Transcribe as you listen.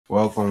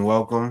Welcome,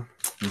 welcome.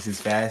 This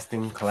is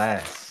fasting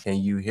class.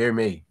 Can you hear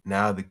me?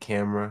 Now the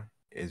camera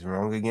is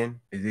wrong again.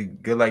 Is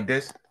it good like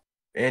this,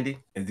 Andy?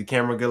 Is the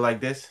camera good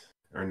like this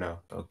or no?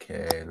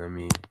 Okay,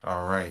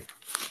 all right.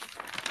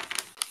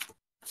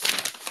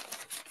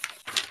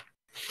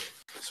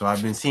 So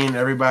I've been seeing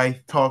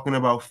everybody talking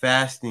about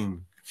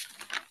fasting.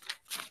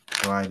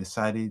 So I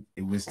decided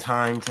it was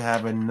time to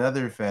have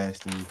another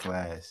fasting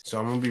class. So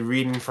I'm gonna be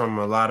reading from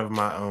a lot of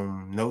my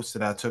notes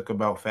that I took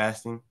about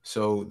fasting.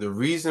 So the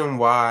reason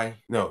why,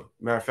 matter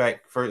of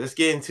fact, first let's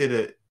get into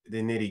the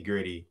nitty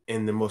gritty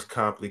and the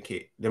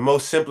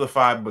most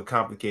simplified but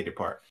complicated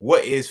part.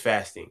 What is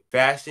fasting?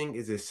 Fasting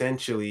is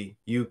essentially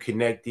you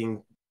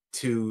connecting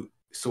to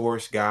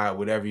source, God,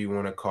 whatever you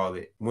want to call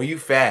it. When you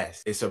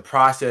fast, it's a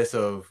process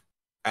of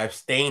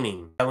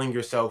abstaining, telling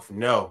yourself,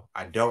 no,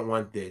 I don't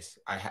want this.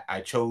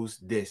 I chose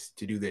this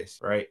to do this,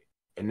 right?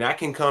 And that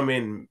can come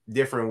in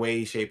different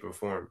ways, shape, or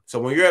form. So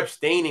when you're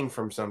abstaining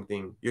from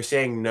something, you're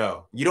saying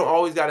no. You don't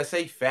always got to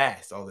say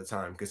fast all the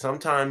time, because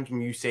sometimes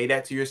when you say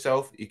that to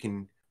yourself, it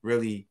can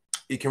really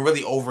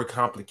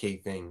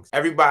overcomplicate things. I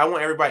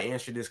want everybody to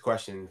answer this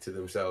question to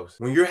themselves.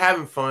 When you're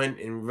having fun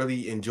and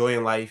really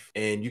enjoying life,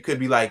 and you could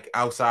be like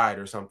outside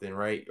or something,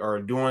 right?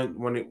 Or doing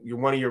one of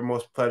your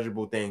most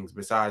pleasurable things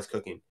besides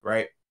cooking,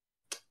 right?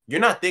 You're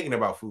not thinking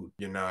about food.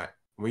 You're not.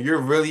 When you're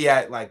really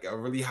at like a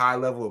really high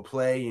level of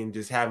play and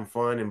just having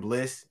fun and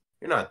bliss,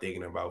 you're not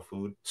thinking about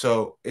food.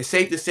 So it's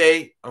safe to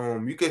say,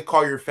 you could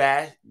call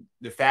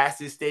the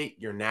fasted state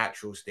your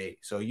natural state.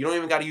 So you don't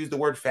even got to use the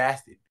word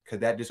fasted, because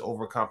that just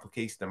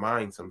overcomplicates the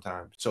mind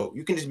sometimes. So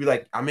you can just be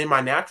like, I'm in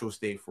my natural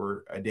state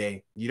for a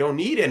day. You don't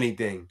need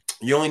anything.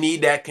 You only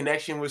need that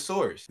connection with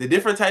source. The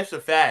different types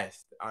of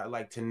fast I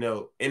like to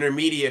note: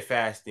 intermediate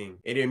fasting.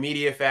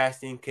 Intermediate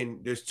fasting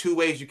there's two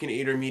ways you can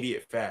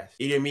intermediate fast.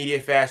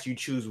 Intermediate fast, you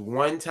choose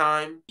one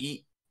time,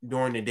 eat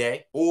during the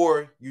day,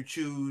 or you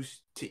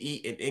choose to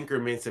eat in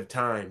increments of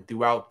time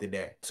throughout the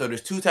day. So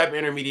there's two types of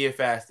intermediate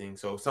fasting.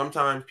 So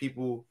sometimes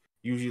people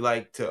usually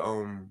like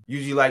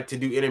to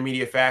do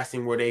intermediate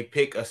fasting where they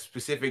pick a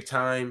specific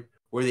time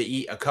where they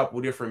eat a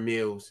couple different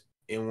meals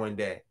in one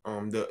day.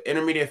 The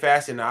intermediate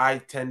fasting that I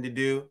tend to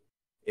do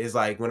is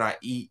like when I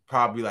eat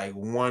probably like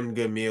one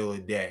good meal a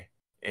day,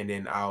 and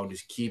then I'll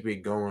just keep it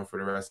going for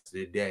the rest of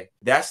the day.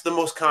 That's the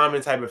most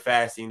common type of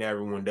fasting that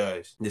everyone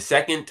does. The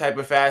second type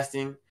of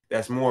fasting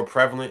that's more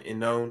prevalent and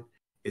known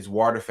is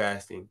water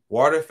fasting.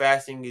 Water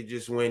fasting is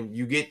just when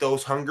you get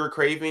those hunger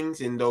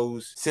cravings and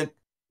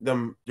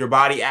your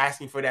body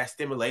asking for that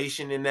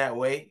stimulation in that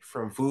way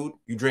from food.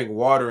 You drink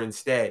water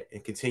instead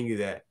and continue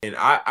that. And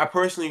I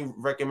personally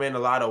recommend a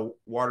lot of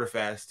water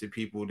fasts to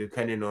people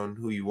depending on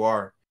who you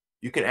are.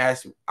 You can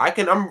ask.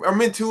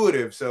 I'm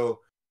intuitive, so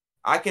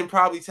I can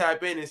probably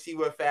tap in and see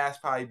what fast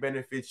probably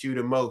benefits you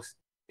the most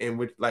and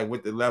with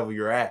the level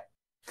you're at.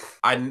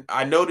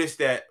 I noticed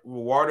that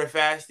with water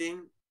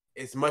fasting,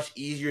 it's much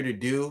easier to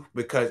do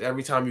because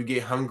every time you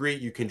get hungry,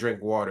 you can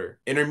drink water.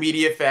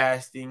 Intermediate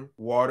fasting,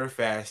 water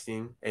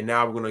fasting, and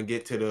now we're gonna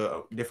get to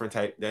the different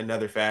type,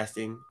 another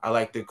fasting I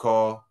like to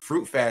call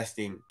fruit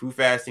fasting. Fruit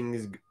fasting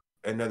is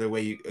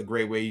a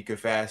great way you can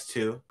fast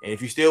too. And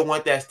if you still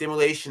want that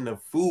stimulation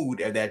of food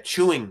and that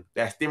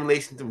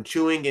stimulation from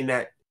chewing and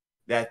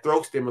that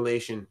throat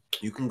stimulation,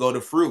 you can go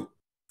to fruit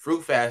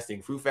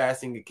fasting. Fruit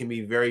fasting can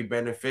be very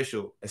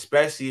beneficial,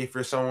 especially if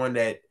you're someone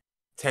that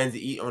tends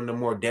to eat on the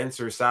more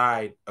denser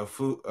side of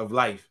food of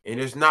life. And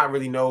there's not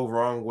really no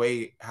wrong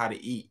way how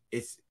to eat.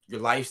 It's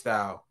your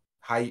lifestyle.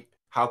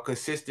 How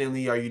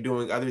consistently are you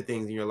doing other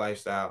things in your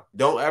lifestyle?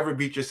 Don't ever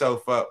beat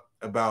yourself up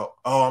about,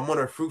 oh, I'm on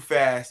a fruit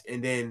fast,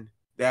 and then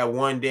that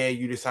one day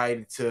you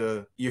decided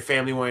your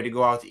family wanted to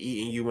go out to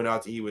eat and you went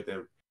out to eat with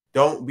them.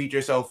 Don't beat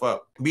yourself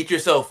up. Beat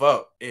yourself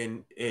up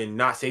and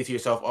not say to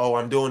yourself, oh,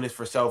 I'm doing this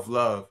for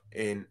self-love,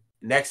 and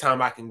next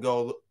time I can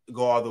go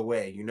all the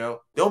way,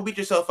 Don't beat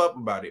yourself up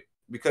about it,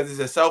 because it's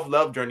a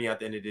self-love journey at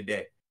the end of the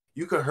day.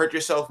 You can hurt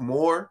yourself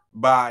more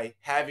by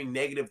having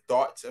negative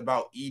thoughts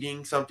about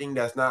eating something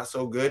that's not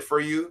so good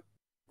for you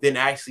than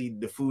actually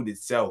the food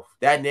itself.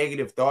 That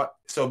negative thought.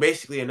 So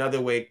basically, another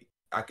way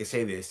I could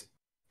say this,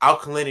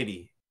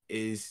 alkalinity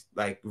is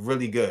like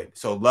really good.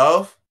 So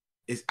love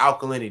is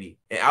alkalinity,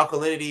 and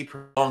alkalinity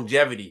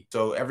longevity.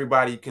 So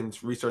everybody can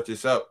research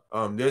this up.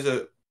 I'm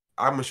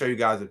gonna show you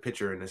guys a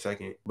picture in a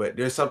second, but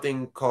there's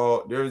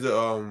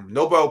a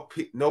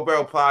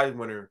Nobel Prize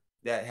winner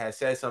that has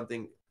said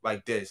something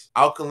like this: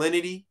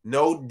 alkalinity,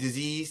 no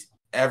disease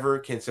ever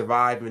can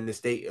survive in the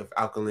state of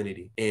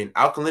alkalinity. And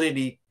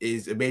alkalinity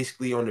is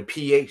basically on the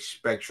pH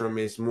spectrum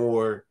is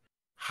more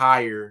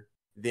higher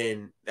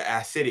than the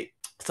acidic,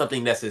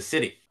 something that's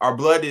acidic. Our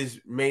blood is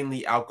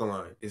mainly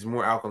alkaline, is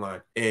more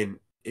alkaline. And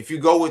if you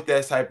go with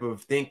that type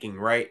of thinking,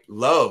 right?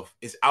 Love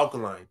is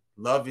alkaline.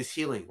 Love is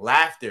healing.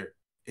 Laughter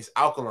is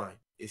alkaline.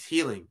 It's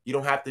healing. You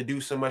don't have to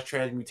do so much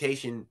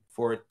transmutation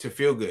for it to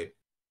feel good.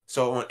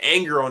 So on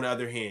anger, on the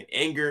other hand,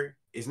 anger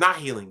is not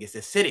healing. It's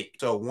acidic.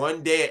 So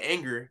one day of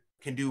anger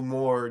can do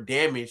more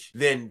damage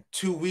than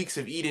 2 weeks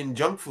of eating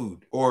junk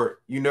food, or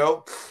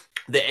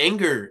the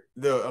anger,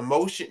 the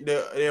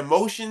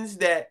emotions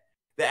that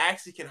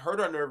actually can hurt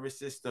our nervous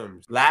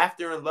systems.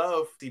 Laughter and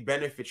love to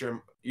benefit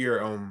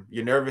your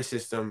nervous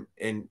system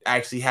and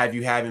actually have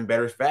you having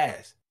better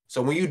fasts.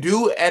 So when you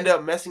do end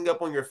up messing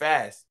up on your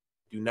fast,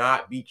 do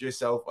not beat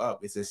yourself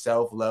up. It's a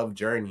self-love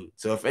journey.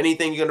 So if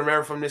anything you're gonna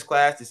remember from this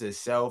class, it's a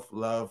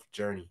self-love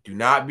journey. Do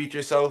not beat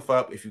yourself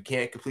up if you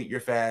can't complete your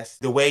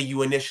fast the way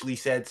you initially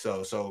said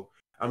so. So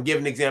I'm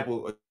giving an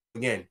example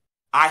again.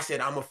 I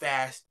said I'm a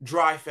fast,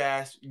 dry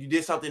fast. You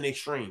did something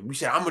extreme. We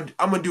said I'm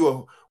gonna do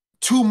a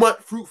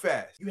 2-month fruit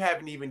fast. You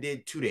haven't even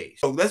did 2 days.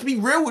 So let's be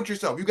real with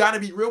yourself. You got to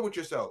be real with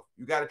yourself.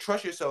 You got to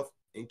trust yourself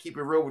and keep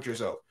it real with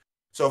yourself.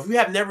 So if you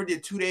have never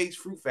did 2 days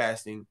fruit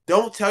fasting,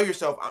 don't tell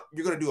yourself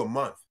you're going to do a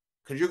month,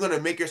 because you're going to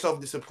make yourself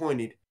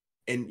disappointed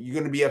and you're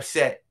going to be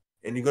upset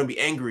and you're going to be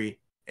angry.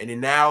 And then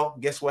now,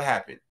 guess what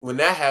happened? When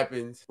that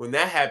happens,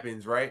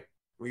 right?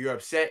 When you're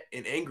upset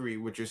and angry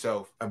with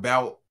yourself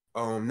about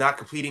not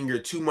completing your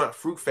 2-month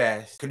fruit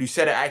fast, because you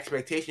set an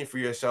expectation for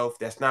yourself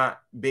that's not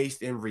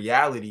based in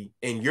reality,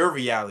 in your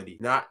reality,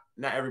 not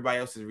everybody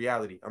else's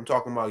reality. I'm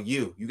talking about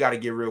you. You got to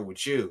get real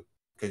with you,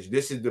 because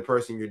this is the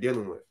person you're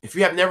dealing with. If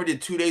you have never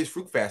did 2 days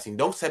fruit fasting,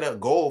 don't set a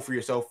goal for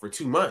yourself for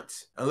 2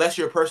 months, unless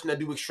you're a person that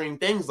do extreme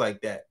things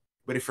like that.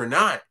 But if you're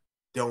not,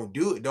 don't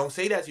do it. Don't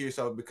say that to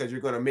yourself, because you're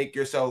going to make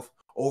yourself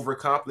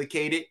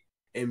overcomplicate it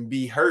and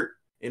be hurt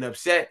and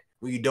upset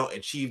when you don't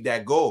achieve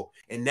that goal.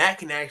 And that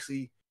can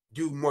actually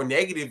do more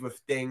negative of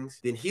things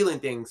than healing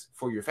things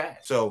for your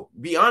fast. So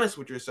be honest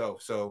with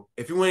yourself. So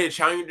if you want to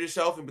challenge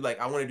yourself and be like,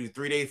 I want to do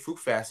 3 days fruit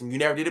fasting, you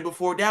never did it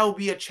before, that would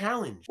be a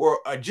challenge. Or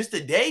just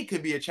a day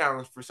could be a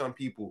challenge for some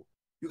people.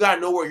 You got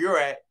to know where you're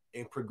at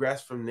and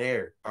progress from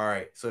there. All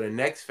right. So the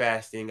next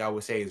fasting I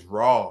would say is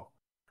raw.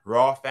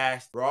 Raw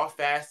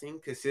fasting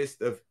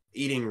consists of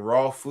eating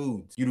raw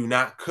foods. You do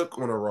not cook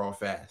on a raw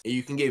fast. And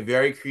you can get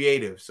very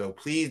creative. So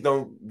please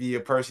don't be a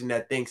person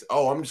that thinks,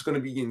 oh, I'm just going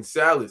to be eating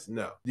salads.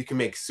 No. You can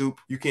make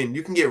soup. You can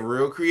get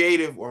real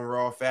creative on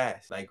raw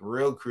fast. Like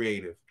real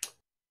creative.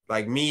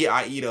 Like me,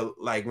 I eat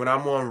like when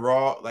I'm on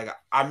raw, like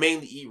I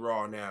mainly eat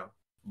raw now.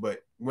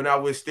 But when I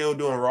was still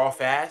doing raw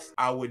fast,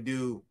 I would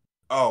do,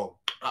 I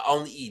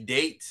only eat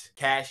dates,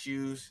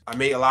 cashews. I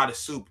make a lot of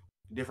soup.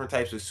 Different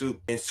types of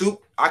soup. And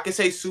soup, I can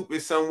say soup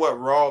is somewhat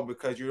raw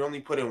because you're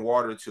only putting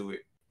water to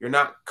it. You're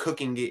not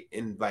cooking it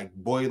in like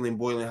boiling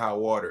hot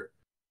water.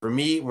 For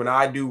me, when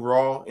I do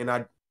raw and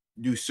I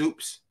do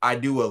soups, I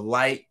do a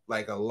light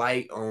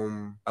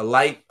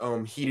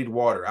heated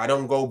water. I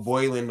don't go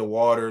boiling the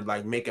water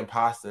like making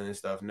pasta and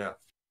stuff. No.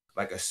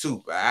 Like a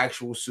soup, an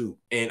actual soup.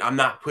 And I'm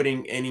not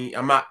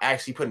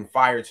actually putting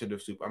fire to the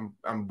soup.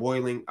 I'm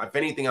boiling. If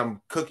anything,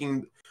 I'm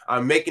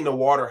making the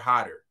water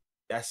hotter.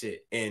 That's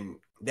it. And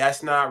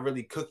that's not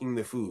really cooking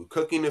the food.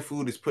 Cooking the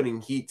food is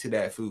putting heat to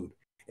that food.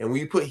 And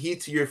when you put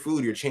heat to your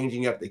food, you're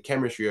changing up the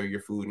chemistry of your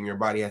food and your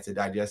body has to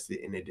digest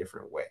it in a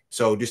different way.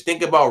 So just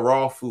think about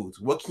raw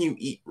foods. What can you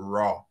eat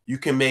raw? You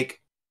can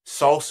make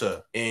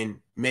salsa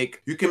and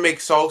you can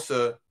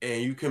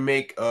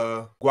make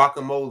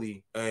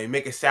guacamole and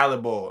make a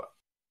salad bowl.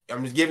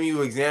 I'm just giving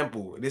you an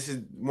example. This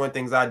is one of the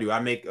things I do. I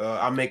make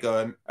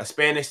a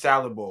Spanish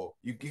salad bowl.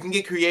 You can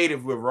get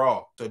creative with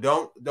raw. So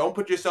don't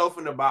put yourself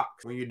in the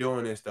box when you're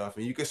doing this stuff.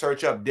 And you can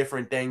search up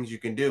different things you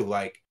can do.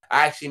 Like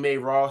I actually made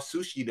raw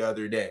sushi the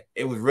other day.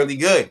 It was really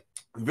good.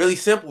 Really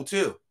simple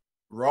too.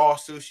 Raw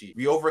sushi.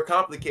 We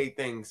overcomplicate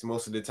things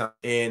most of the time.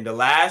 And the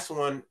last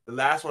one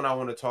I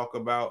want to talk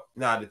about.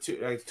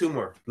 Two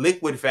more.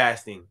 Liquid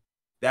fasting.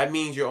 That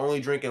means you're only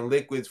drinking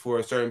liquids for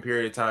a certain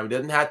period of time. It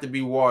doesn't have to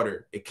be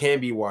water. It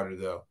can be water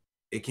though.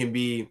 It can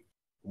be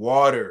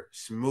water,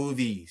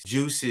 smoothies,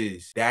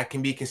 juices. That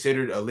can be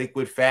considered a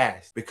liquid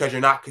fast because you're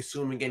not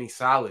consuming any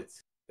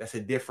solids. That's a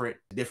different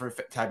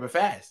type of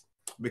fast.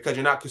 Because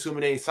you're not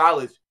consuming any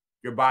solids,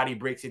 your body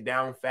breaks it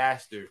down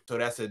faster. So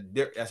that's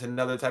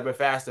another type of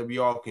fast that we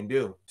all can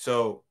do.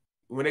 So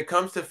when it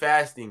comes to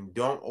fasting,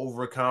 don't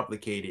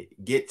overcomplicate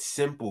it. Get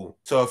simple.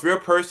 So if you're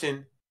a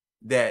person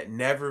that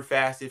never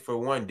fasted for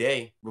 1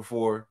 day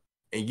before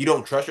and you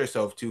don't trust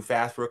yourself to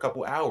fast for a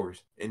couple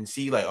hours and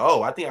see like,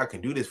 oh, I think I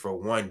can do this for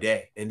 1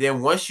 day. And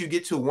then once you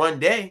get to 1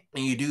 day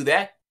and you do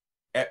that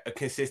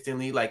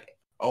consistently, like,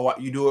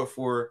 you do it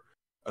for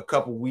a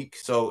couple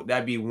weeks. So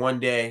that'd be 1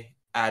 day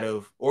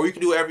or you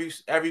can do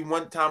every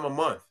one time a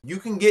month. You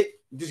can get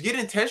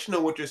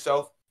intentional with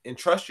yourself and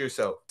trust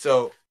yourself.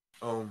 So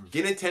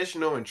get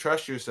intentional and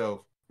trust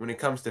yourself when it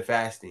comes to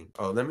fasting.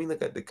 Oh, let me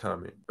look at the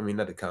comment. I mean,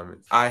 not the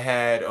comments. I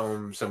had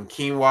some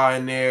quinoa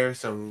in there,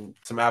 some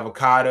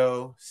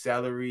avocado,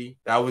 celery.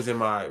 That was in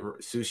my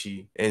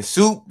sushi. And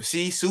soup,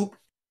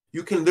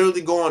 you can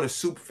literally go on a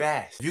soup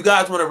fast. If you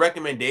guys want a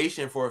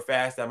recommendation for a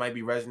fast that might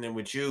be resonant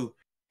with you,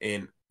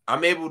 and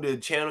I'm able to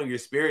channel your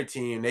spirit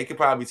team, they could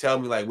probably tell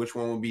me like which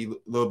one would be a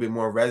little bit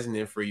more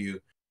resonant for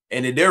you.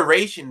 And the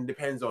duration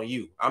depends on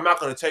you. I'm not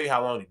going to tell you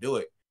how long to do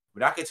it.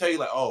 But I can tell you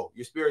like, oh,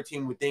 your spirit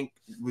team would think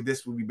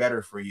this would be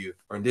better for you,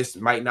 or this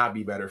might not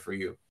be better for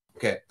you.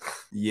 Okay.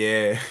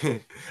 Yeah.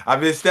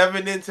 I've been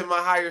stepping into my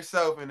higher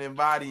self and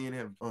embodying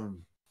him.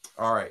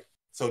 All right.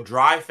 So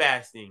dry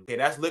fasting, okay,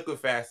 that's liquid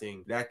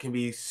fasting. That can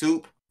be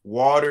soup,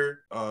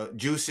 water,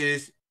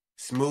 juices,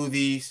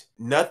 smoothies,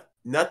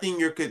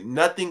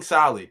 nothing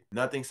solid,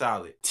 nothing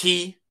solid.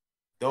 Tea,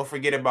 don't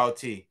forget about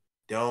tea.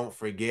 Don't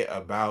forget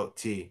about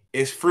tea.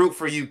 It's fruit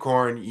for you,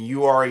 Corn.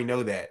 You already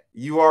know that.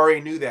 You already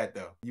knew that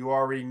though. You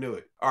already knew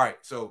it. All right,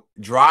 so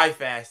dry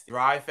fasting.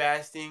 Dry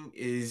fasting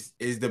is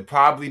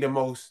probably the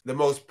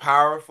most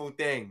powerful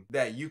thing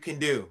that you can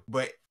do.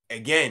 But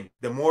again,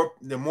 the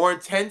more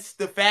intense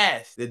the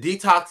fast, the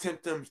detox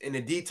symptoms and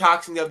the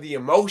detoxing of the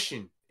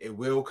emotion, it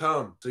will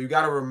come. So you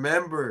got to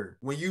remember,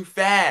 when you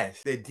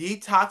fast, the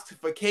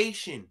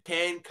detoxification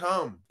can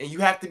come and you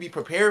have to be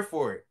prepared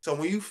for it. So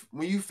when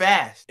you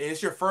fast and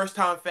it's your first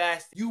time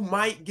fast, you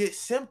might get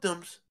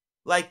symptoms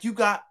like you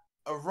got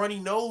a runny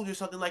nose or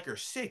something, like you're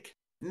sick.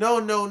 No,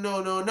 no,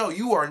 no, no, no.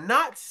 You are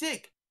not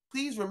sick.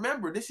 Please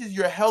remember, this is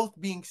your health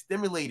being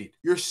stimulated.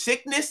 Your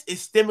sickness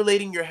is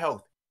stimulating your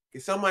health.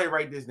 Can somebody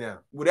write this down?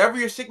 Whatever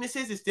your sickness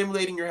is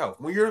stimulating your health.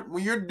 When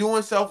you're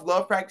doing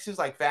self-love practices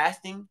like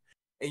fasting,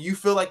 and you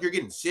feel like you're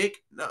getting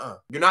sick, nuh-uh.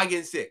 You're not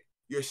getting sick.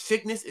 Your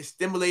sickness is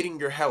stimulating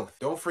your health.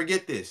 Don't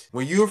forget this.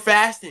 When you're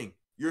fasting,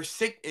 you're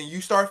sick and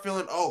you start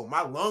feeling, oh,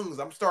 my lungs,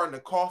 I'm starting to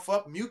cough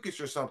up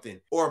mucus or something,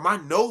 or my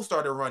nose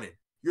started running.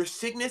 Your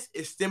sickness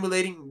is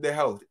stimulating the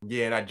health.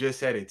 Yeah, and I just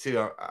said it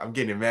too. I'm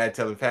getting mad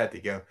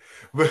telepathic, yo.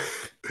 But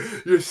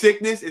your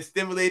sickness is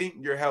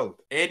stimulating your health.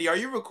 Andy, are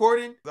you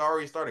recording? I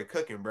already started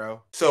cooking,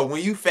 bro. So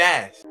when you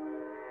fast,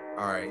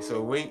 all right,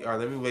 so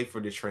let me wait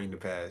for the train to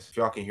pass. If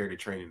y'all can hear the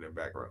train in the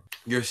background.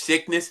 Your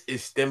sickness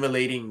is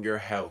stimulating your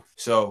health.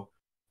 So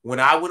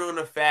when I went on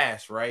a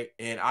fast, right,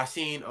 and I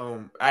seen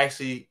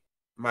actually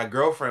my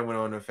girlfriend went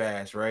on a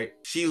fast, right?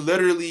 She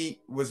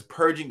literally was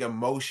purging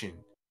emotion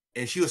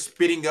and she was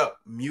spitting up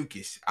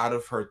mucus out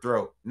of her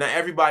throat. Now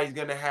everybody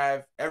can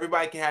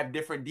have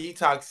different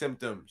detox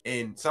symptoms,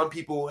 and some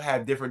people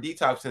have different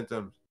detox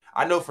symptoms.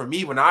 I know for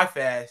me, when I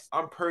fast,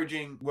 I'm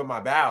purging with my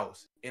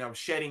bowels and I'm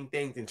shedding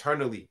things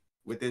internally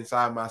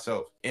inside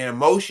myself, and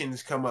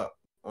emotions come up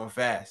on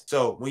fast.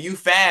 So when you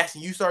fast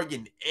and you start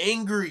getting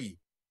angry,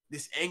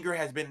 this anger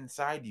has been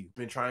inside you,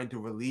 been trying to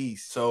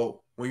release.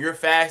 So when you're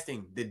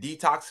fasting, the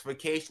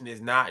detoxification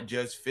is not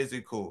just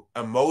physical.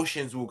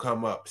 Emotions will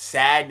come up.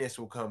 Sadness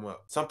will come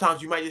up.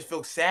 Sometimes you might just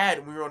feel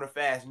sad when you're on a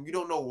fast and you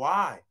don't know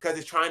why, because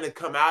it's trying to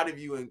come out of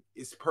you and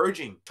it's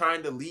purging,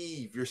 trying to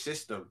leave your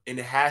system. And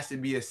it has to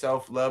be a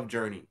self-love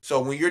journey.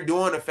 So when you're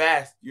doing a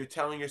fast, you're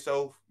telling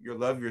yourself you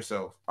love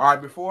yourself. All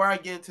right, before I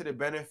get into the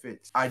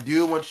benefits, I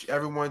do want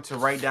everyone to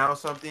write down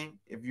something.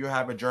 If you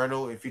have a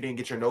journal, if you didn't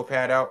get your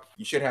notepad out,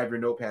 you should have your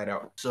notepad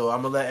out. So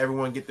I'm gonna let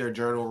everyone get their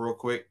journal real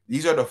quick.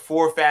 These are the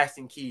 4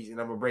 fasting keys, and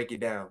I'm gonna break it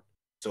down.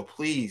 So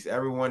please,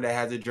 everyone that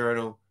has a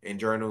journal and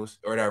journals,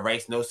 or that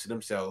writes notes to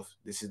themselves,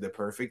 this is the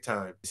perfect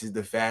time. This is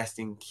the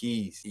fasting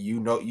keys. You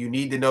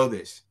need to know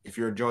this. If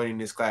you're joining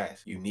this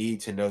class, you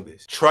need to know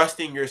this.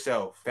 Trusting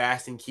yourself.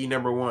 Fasting key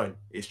number 1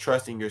 is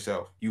trusting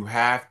yourself. You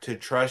have to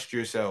trust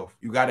yourself.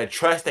 You got to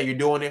trust that you're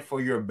doing it for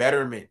your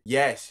betterment.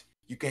 Yes,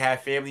 you can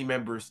have family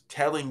members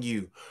telling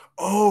you,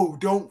 oh,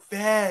 don't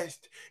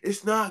fast.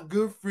 It's not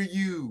good for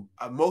you.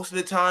 Most of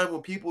the time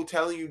when people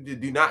telling you to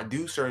do not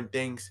do certain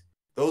things,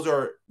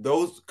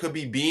 those could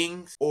be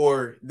beings,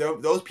 or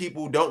those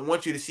people don't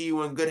want you to see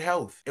you in good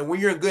health. And when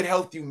you're in good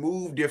health, you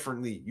move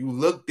differently, you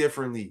look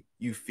differently,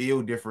 you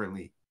feel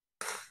differently.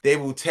 They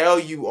will tell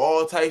you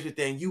all types of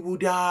things. You will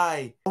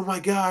die. Oh my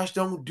gosh,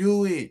 don't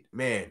do it.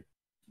 Man,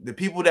 the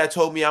people that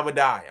told me I'm gonna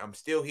die, I'm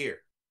still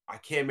here. I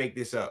can't make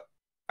this up.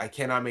 I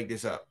cannot make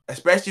this up.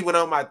 Especially when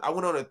I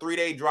went on a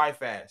 3-day dry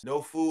fast.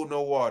 No food,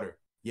 no water.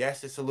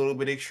 Yes, it's a little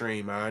bit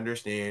extreme. I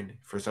understand.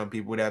 For some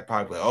people that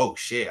probably like, oh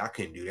shit, I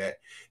couldn't do that.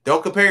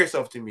 Don't compare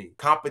yourself to me.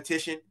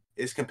 Competition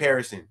is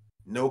comparison.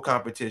 No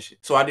competition.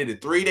 So I did a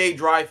 3-day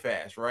dry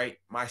fast, right?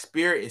 My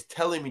spirit is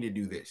telling me to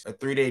do this. A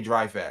 3-day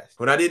dry fast.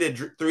 When I did a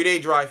 3-day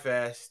dry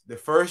fast, the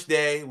first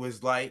day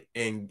was light.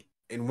 And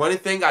one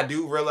thing I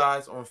do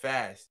realize on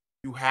fast,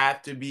 you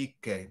have to be,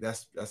 okay,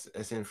 that's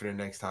in for the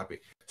next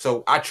topic.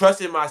 So I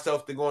trusted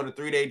myself to go on a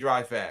 3-day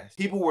dry fast.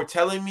 People were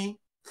telling me,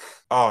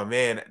 oh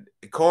man,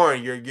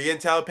 Corn, you're getting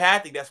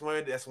telepathic. That's one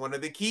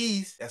of the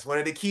keys. That's one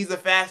of the keys of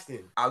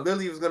fasting. I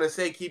literally was gonna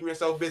say keeping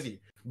yourself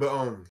busy. But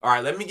all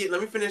right, let me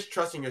finish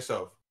trusting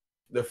yourself.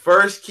 The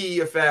first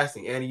key of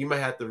fasting, Annie, you might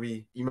have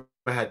to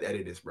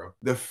edit this, bro.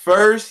 The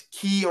first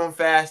key on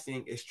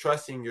fasting is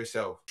trusting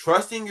yourself.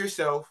 Trusting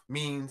yourself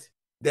means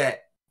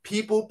that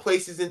people,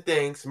 places, and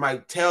things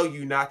might tell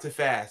you not to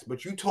fast,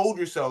 but you told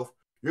yourself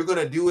you're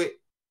gonna do it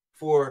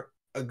for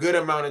a good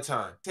amount of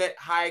time. Set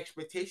high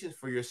expectations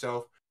for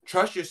yourself.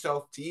 Trust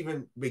yourself to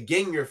even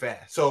begin your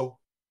fast. So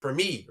for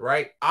me,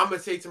 right, I'm gonna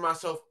say to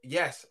myself,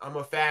 yes, I'm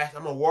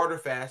a water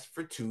fast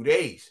for 2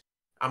 days.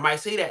 I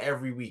might say that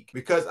every week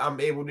because I'm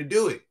able to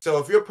do it. So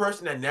if you're a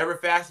person that never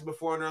fasted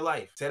before in their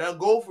life, set a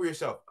goal for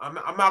yourself. I'm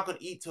not gonna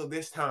eat till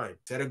this time.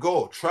 Set a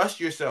goal. Trust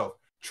yourself.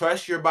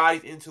 Trust your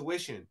body's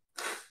intuition,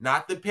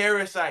 not the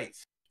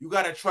parasites. You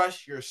got to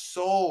trust your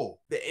soul,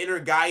 the inner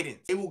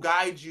guidance. It will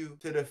guide you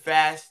to the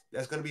fast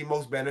that's going to be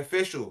most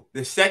beneficial.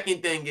 The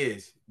second thing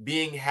is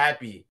being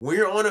happy. When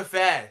you're on a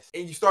fast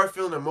and you start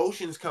feeling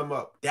emotions come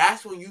up,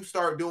 that's when you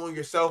start doing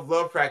your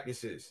self-love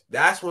practices.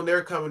 That's when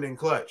they're coming in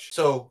clutch.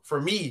 So for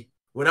me,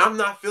 when I'm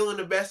not feeling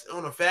the best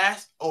on a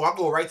fast, I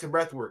go right to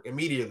breath work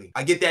immediately.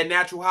 I get that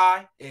natural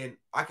high, and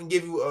I can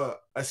give you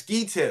a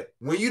ski tip.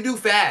 When you do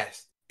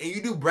fast and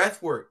you do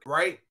breath work,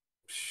 right?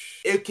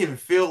 It can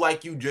feel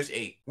like you just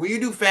ate. When you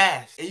do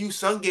fast and you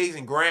sun gaze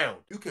and ground,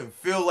 you can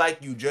feel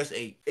like you just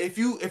ate. If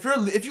you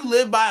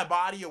live by a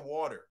body of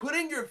water,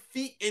 putting your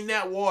feet in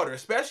that water,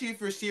 especially if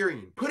you're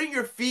Syrian, putting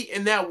your feet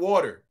in that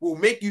water will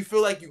make you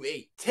feel like you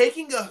ate.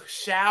 Taking a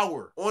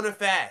shower on a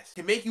fast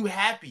can make you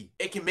happy.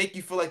 It can make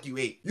you feel like you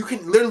ate. You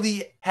can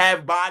literally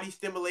have body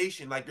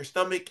stimulation, like your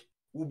stomach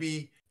will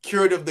be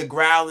cured of the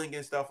growling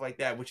and stuff like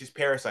that, which is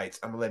parasites.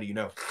 I'm gonna let you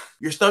know.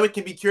 Your stomach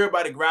can be cured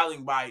by the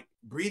growling by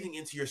breathing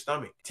into your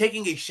stomach,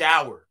 taking a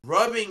shower,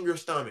 rubbing your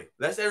stomach.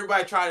 Let's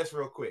everybody try this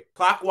real quick.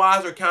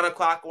 Clockwise or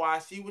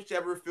counterclockwise, see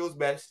whichever feels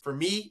best. For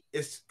me,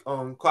 it's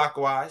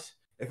clockwise.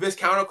 If it's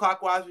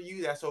counterclockwise for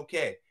you, that's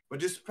okay. But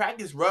just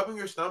practice rubbing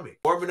your stomach,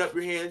 warming up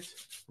your hands,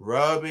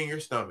 rubbing your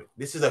stomach.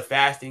 This is a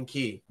fasting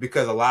key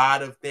because a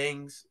lot of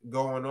things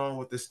going on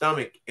with the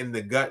stomach and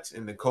the guts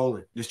and the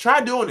colon. Just try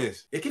doing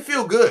this. It can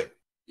feel good.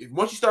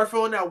 Once you start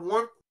feeling that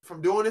warmth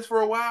from doing this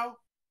for a while,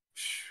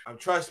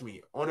 trust me,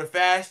 on a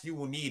fast, you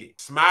will need it.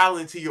 Smile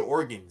into your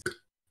organs.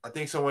 I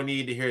think someone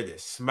needed to hear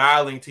this.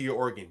 Smiling to your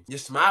organs.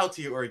 Just smile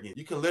to your organs.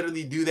 You can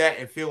literally do that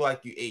and feel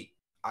like you ate.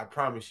 I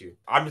promise you.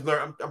 I'm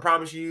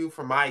promising you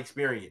from my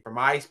experience. From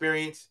my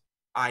experience,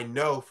 I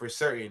know for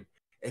certain,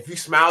 if you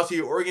smile to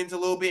your organs a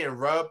little bit and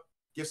rub,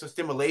 give some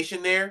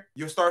stimulation there,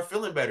 you'll start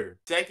feeling better.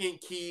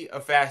 Second key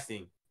of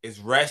fasting is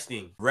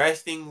resting.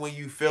 Resting when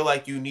you feel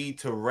like you need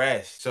to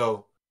rest.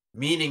 So,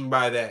 meaning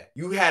by that,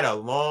 you had a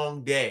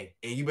long day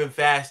and you've been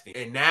fasting,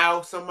 and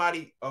now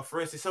somebody,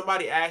 for instance,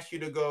 somebody asked you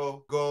to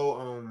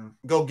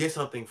go get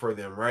something for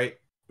them, right?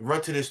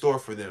 Run to the store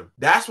for them.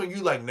 That's when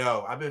you like,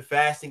 no, I've been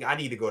fasting. I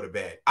need to go to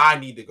bed. I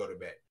need to go to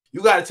bed.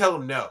 You got to tell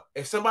them no.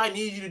 If somebody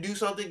needs you to do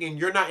something and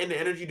you're not in the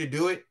energy to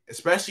do it,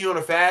 especially on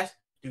a fast,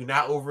 do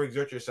not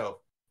overexert yourself,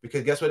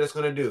 because guess what that's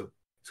going to do?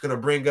 It's going to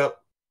bring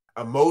up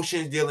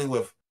emotions dealing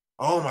with,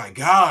 oh my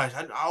gosh,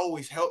 I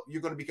always help.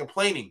 You're going to be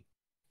complaining.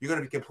 You're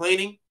going to be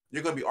complaining.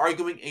 You're going to be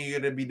arguing, and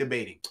you're going to be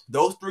debating.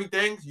 Those three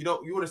things you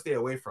want to stay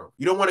away from.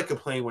 You don't want to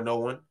complain with no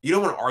one. You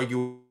don't want to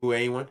argue with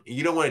anyone. And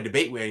you don't want to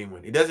debate with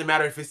anyone. It doesn't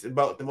matter if it's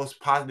about the most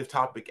positive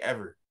topic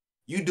ever.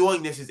 You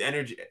doing this is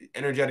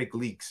energetic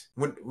leaks.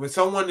 When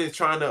someone is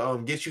trying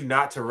to get you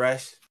not to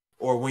rest,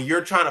 or when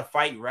you're trying to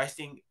fight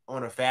resting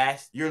on a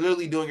fast, you're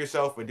literally doing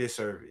yourself a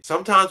disservice.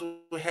 Sometimes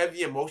when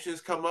heavy emotions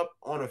come up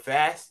on a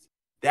fast,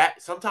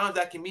 sometimes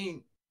that can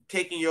mean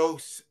taking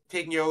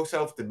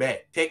yourself to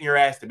bed, taking your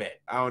ass to bed.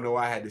 I don't know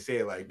why I had to say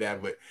it like that,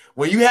 but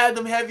when you have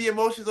them heavy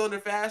emotions on the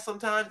fast,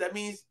 sometimes that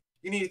means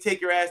you need to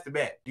take your ass to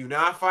bed. Do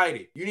not fight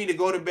it. You need to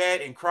go to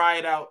bed and cry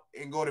it out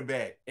and go to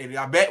bed. And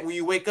I bet when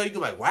you wake up,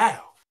 you're like,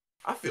 wow,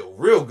 I feel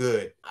real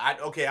good. I'm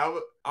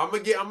gonna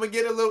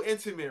get a little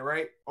intimate,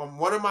 right? On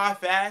one of my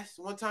fasts,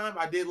 one time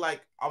I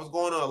was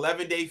going on an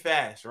 11-day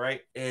fast,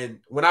 right? And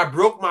when I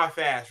broke my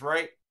fast,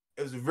 right?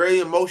 It was very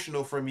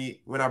emotional for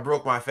me when I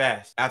broke my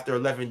fast after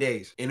 11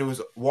 days. And it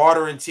was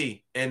water and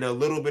tea and a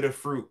little bit of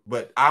fruit.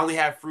 But I only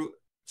had fruit.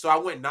 So I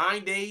went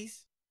 9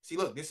 days. See,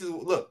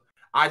 look,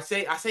 I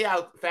say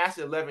I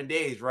fasted 11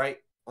 days, right?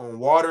 On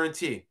water and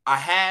tea. I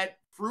had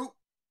fruit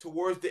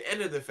towards the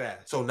end of the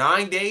fast. So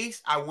 9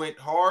 days I went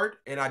hard,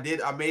 and I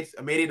made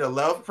it a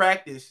love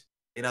practice,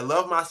 and I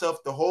loved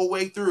myself the whole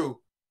way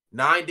through.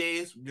 9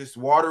 days, just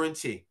water and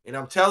tea. And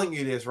I'm telling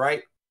you this,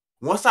 right?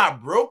 Once I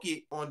broke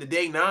it on the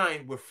day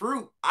 9 with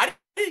fruit, I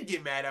didn't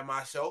get mad at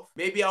myself.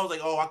 Maybe I was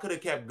like, oh, I could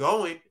have kept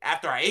going.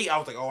 After I ate, I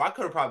was like, oh, I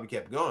could have probably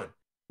kept going.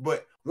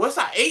 But once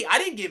I ate, I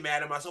didn't get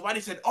mad at myself. I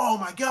just said, oh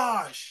my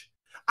gosh,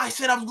 I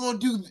said I was going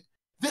to do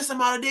this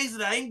amount of days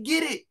and I didn't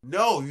get it.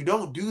 No, you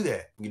don't do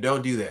that. You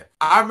don't do that.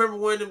 I remember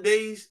one of them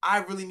days, I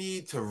really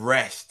needed to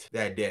rest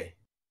that day.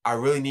 I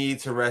really needed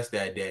to rest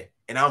that day.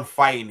 And I'm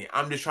fighting it.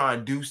 I'm just trying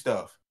to do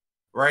stuff,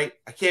 right?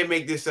 I can't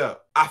make this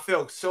up. I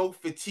felt so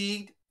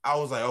fatigued. I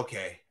was like,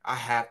 okay, I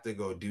have to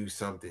go do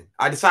something.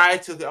 I was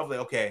like,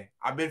 okay,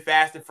 I've been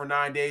fasting for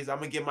 9 days. I'm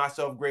going to give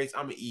myself grace.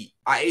 I'm going to eat.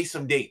 I ate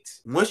some dates.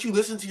 Once you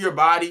listen to your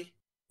body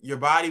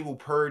will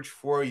purge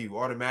for you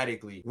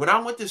automatically. When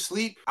I went to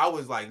sleep, I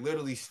was like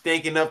literally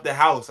stinking up the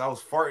house. I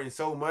was farting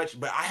so much,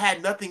 but I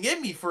had nothing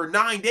in me for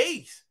 9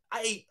 days.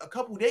 I ate a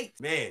couple dates.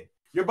 Man,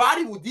 your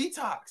body will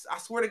detox. I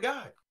swear to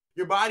God.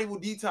 Your body will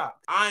detox.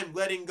 I'm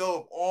letting go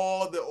of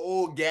all the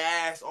old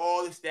gas,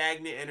 all the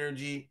stagnant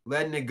energy,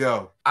 letting it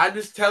go. I'm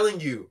just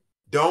telling you,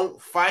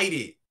 don't fight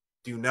it.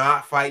 Do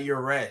not fight your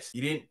rest.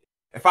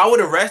 If I would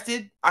have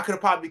rested, I could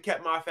have probably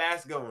kept my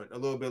fast going a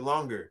little bit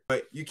longer.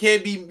 But you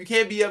can't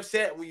be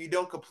upset when you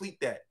don't complete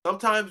that.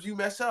 Sometimes you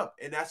mess up,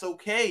 and that's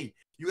okay.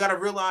 You got to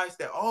realize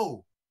that,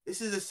 oh, this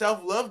is a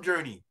self-love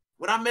journey.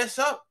 When I mess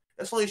up,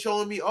 That's only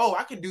showing me, oh,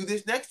 I can do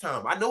this next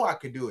time. I know I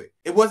could do it.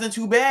 It wasn't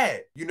too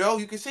bad. You know,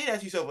 you can say that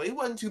to yourself. Like, it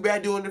wasn't too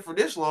bad doing it for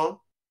this long.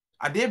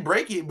 I did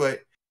break it,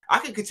 but I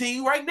can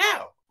continue right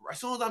now, as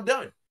soon as I'm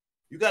done.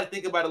 You got to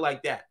think about it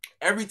like that.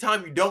 Every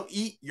time you don't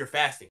eat, you're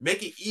fasting.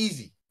 Make it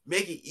easy.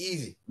 Make it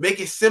easy. Make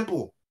it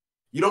simple.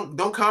 You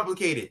don't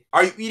complicate it.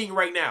 Are you eating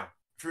right now?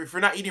 If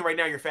you're not eating right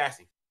now, you're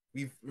fasting.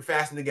 We're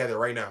fasting together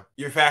right now.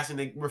 We're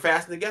fasting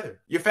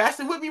together. You're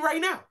fasting with me right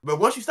now. But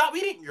once you stop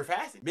eating, you're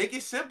fasting. Make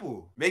it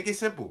simple. Make it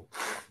simple.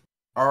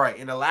 All right,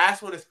 and the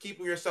last one is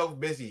keeping yourself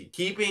busy.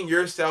 Keeping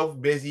yourself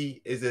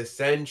busy is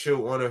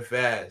essential on a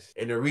fast.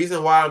 And the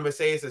reason why I'm gonna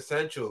say it's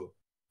essential,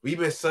 we've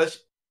been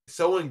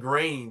so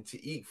ingrained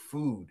to eat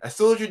food. As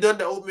soon as you're done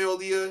the oatmeal,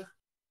 Leah,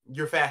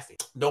 you're fasting.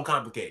 Don't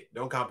complicate it.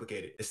 Don't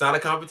complicate it. It's not a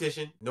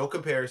competition. No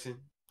comparison.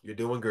 You're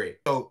doing great.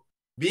 So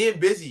being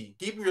busy,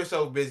 keeping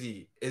yourself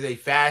busy is a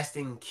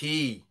fasting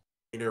key.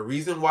 And the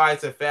reason why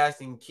it's a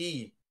fasting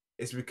key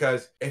is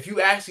because if you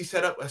actually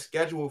set up a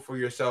schedule for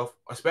yourself,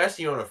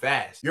 especially on a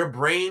fast, your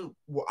brain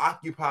will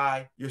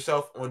occupy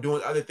yourself on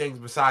doing other things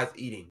besides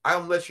eating. I'm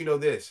gonna let you know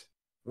this.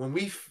 When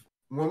we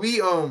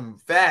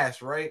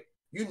fast, right?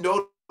 You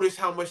notice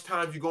how much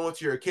time you go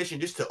into your kitchen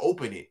just to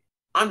open it.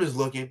 I'm just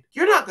looking.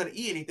 You're not gonna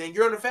eat anything.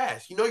 You're on a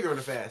fast. You know you're on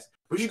a fast.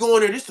 But you go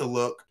in there just to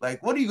look.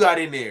 Like, what do you got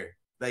in there?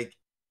 Like,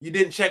 you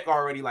didn't check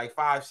already like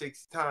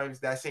 5-6 times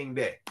that same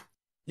day.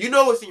 You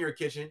know what's in your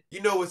kitchen.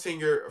 You know what's in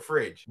your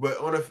fridge. But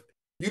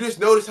you just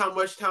notice how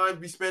much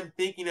time you spend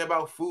thinking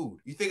about food.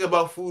 You think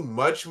about food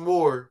much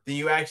more than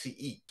you actually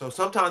eat. So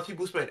sometimes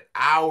people spend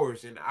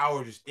hours and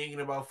hours just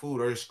thinking about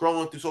food or just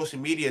scrolling through social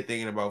media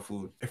thinking about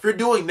food. If you're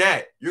doing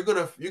that,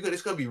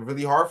 it's gonna be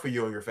really hard for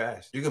you on your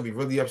fast. You're gonna be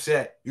really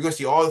upset. You're gonna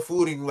see all the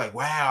food and you're like,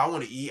 wow, I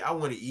want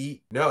to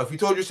eat. No, if you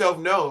told yourself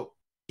no,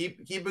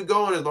 keep it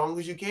going as long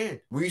as you can.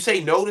 When you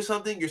say no to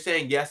something, you're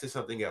saying yes to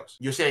something else.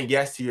 You're saying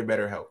yes to your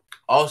better health.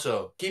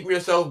 Also, keeping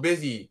yourself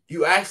busy.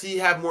 You actually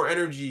have more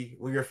energy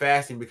when you're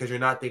fasting because you're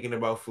not thinking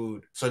about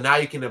food. So now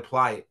you can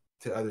apply it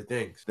to other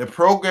things. The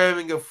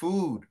programming of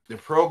food. So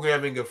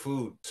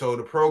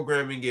the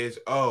programming is,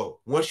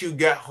 once you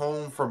get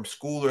home from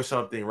school or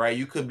something, right?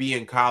 You could be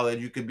in college,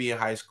 you could be in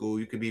high school,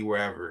 you could be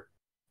wherever.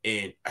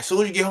 And as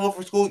soon as you get home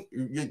from school,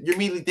 you're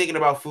immediately thinking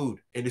about food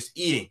and just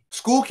eating.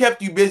 School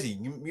kept you busy.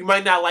 You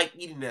might not like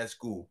eating at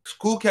school.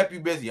 School kept you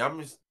busy. I'm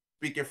just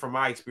speaking from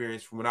my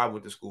experience from when I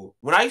went to school.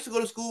 When I used to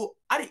go to school,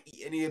 I didn't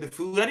eat any of the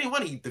food. I didn't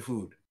want to eat the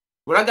food.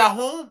 When I got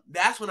home,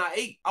 that's when I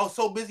ate. I was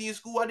so busy in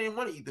school, I didn't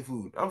want to eat the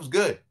food. I was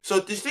good.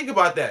 So just think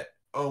about that.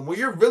 When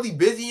you're really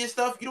busy and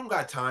stuff, you don't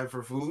got time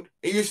for food.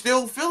 And you're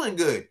still feeling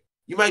good.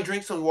 You might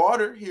drink some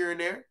water here and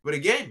there. But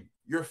again,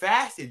 you're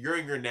fasted. You're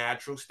in your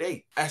natural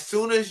state. As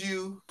soon as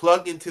you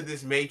plug into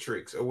this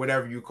matrix or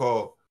whatever you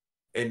call,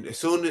 and as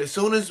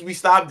soon as we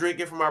stop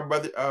drinking from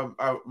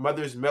our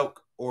mother's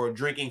milk or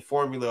drinking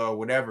formula or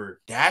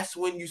whatever, that's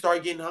when you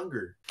start getting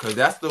hunger. Because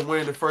that's one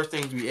of the first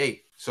things we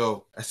ate.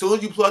 So as soon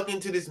as you plug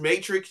into this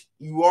matrix,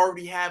 you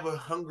already have a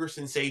hunger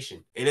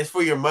sensation. And it's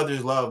for your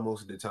mother's love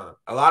most of the time.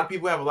 A lot of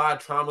people have a lot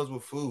of traumas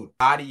with food,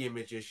 body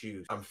image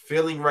issues. I'm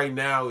feeling right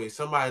now is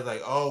somebody's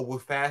like, oh, well,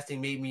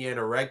 fasting made me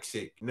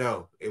anorexic.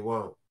 No, it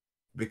won't.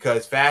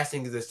 Because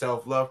fasting is a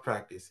self-love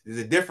practice. There's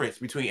a difference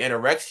between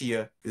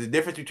anorexia.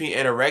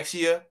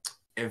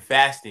 And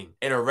fasting.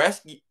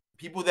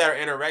 People that are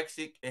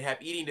anorexic and have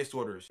eating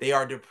disorders, they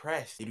are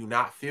depressed. They do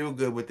not feel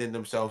good within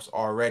themselves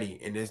already.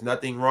 And there's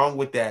nothing wrong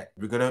with that.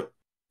 We're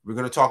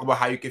gonna talk about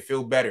how you can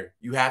feel better.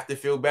 You have to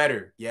feel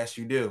better. Yes,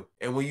 you do.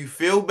 And when you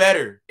feel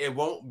better, it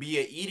won't be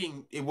a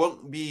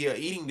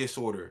eating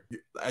disorder.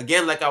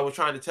 Again, like I was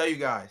trying to tell you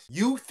guys,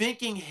 you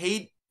thinking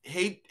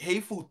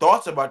hateful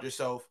thoughts about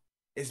yourself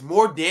is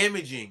more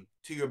damaging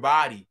to your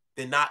body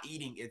than not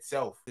eating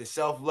itself. The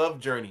self-love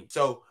journey.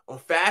 So on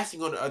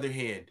fasting, on the other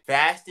hand,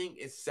 fasting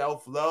is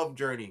self-love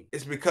journey.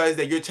 It's because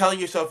that you're telling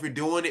yourself you're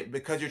doing it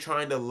because you're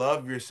trying to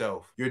love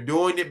yourself. You're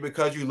doing it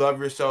because you love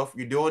yourself.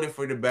 You're doing it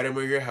for the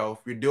betterment of your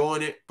health. You're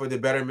doing it for the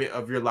betterment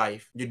of your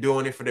life. You're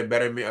doing it for the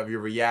betterment of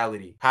your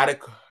reality. How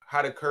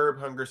to curb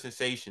hunger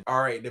sensation.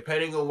 All right,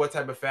 depending on what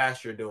type of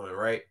fast you're doing,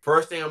 right?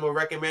 First thing I'm gonna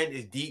recommend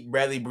is deep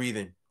belly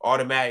breathing.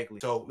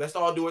 Automatically. So let's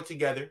all do it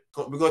together.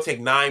 We're going to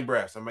take 9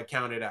 breaths. I'm going to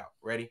count it out.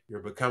 Ready?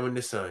 You're becoming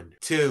the sun.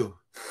 2.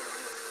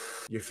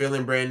 You're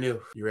feeling brand new.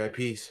 You're at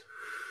peace.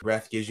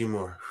 Breath gives you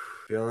more.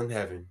 Feeling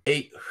heaven.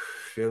 8.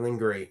 Feeling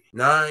great.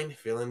 9.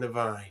 Feeling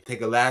divine.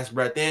 Take a last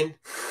breath in.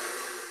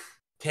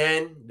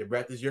 10. The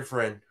breath is your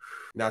friend.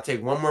 Now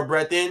take one more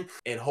breath in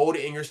and hold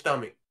it in your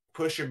stomach.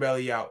 Push your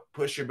belly out.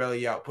 Push your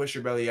belly out. Push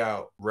your belly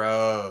out.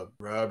 Rub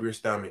your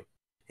stomach.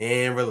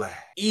 And relax.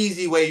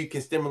 Easy way you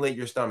can stimulate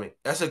your stomach.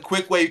 That's a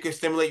quick way you can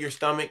stimulate your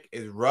stomach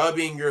is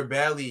rubbing your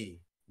belly.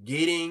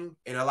 And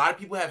a lot of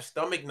people have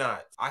stomach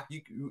knots.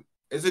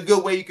 It's a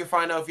good way you can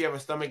find out if you have a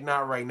stomach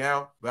knot right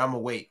now, but I'm gonna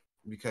wait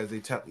because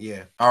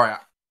All right,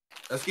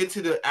 let's get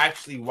to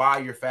actually why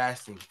you're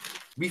fasting.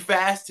 We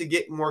fast to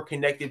get more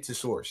connected to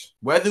source,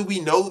 whether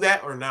we know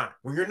that or not.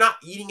 When you're not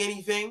eating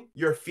anything,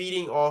 you're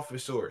feeding off a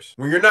source.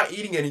 When you're not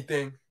eating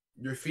anything,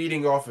 you're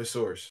feeding off a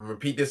source. I'll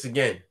repeat this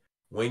again.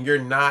 When you're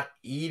not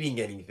eating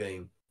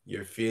anything,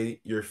 you're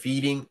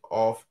feeding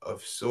off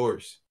of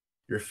source.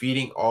 You're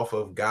feeding off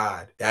of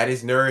God. That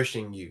is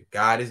nourishing you.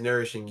 God is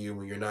nourishing you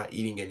when you're not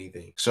eating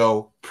anything.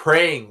 So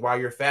praying while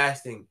you're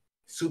fasting,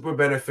 super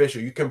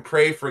beneficial. You can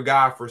pray for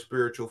God for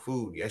spiritual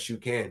food. Yes, you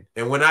can.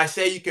 And when I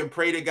say you can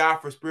pray to God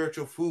for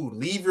spiritual food,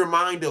 leave your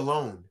mind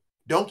alone.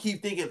 Don't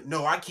keep thinking,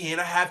 no, I can't.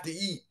 I have to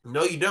eat.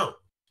 No, you don't.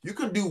 You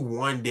can do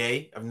one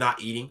day of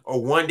not eating,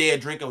 or one day of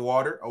drinking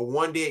water, or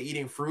one day of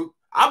eating fruit.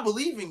 I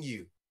believe in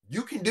you.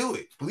 You can do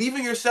it. Believe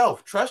in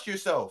yourself. Trust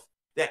yourself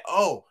that,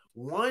 oh,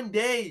 one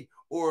day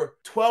or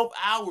 12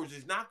 hours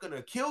is not going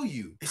to kill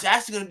you. It's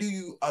actually going to do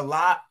you a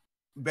lot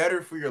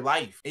better for your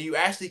life. And you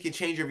actually can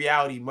change your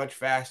reality much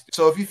faster.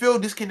 So if you feel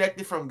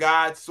disconnected from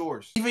God's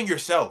source, even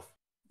yourself,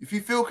 if you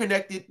feel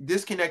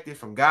disconnected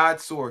from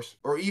God's source,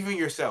 or even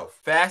yourself,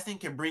 fasting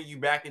can bring you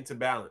back into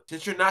balance.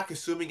 Since you're not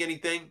consuming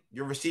anything,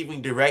 you're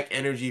receiving direct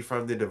energy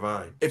from the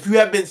divine. If you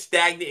have been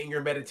stagnant in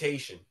your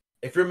meditation,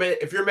 if your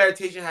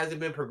meditation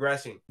hasn't been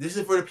progressing, this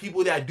is for the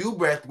people that do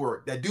breath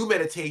work, that do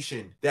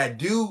meditation, that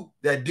do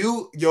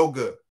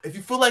yoga. If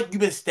you feel like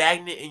you've been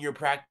stagnant in your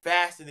practice,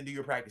 fast and then do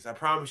your practice. I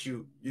promise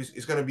you,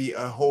 it's going to be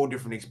a whole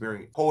different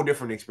experience.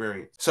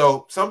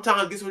 So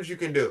sometimes this is what you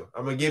can do.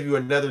 I'm going to give you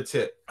another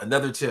tip.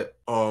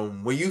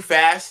 When you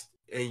fast,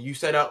 and you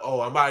set up, oh,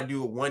 I'm about to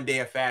do 1 day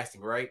of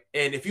fasting, right?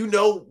 And if you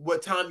know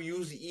what time you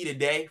usually eat a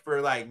day,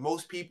 for like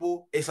most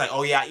people, it's like,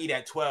 oh yeah, I eat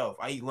at 12.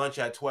 I eat lunch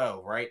at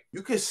 12, right?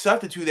 You could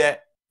substitute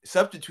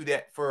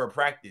that for a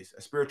practice,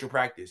 a spiritual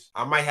practice.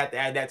 I might have to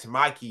add that to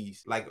my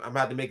keys. Like, I'm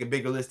about to make a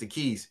bigger list of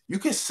keys. You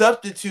can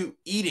substitute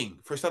eating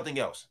for something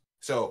else.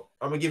 So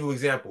I'm gonna give you an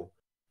example.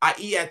 I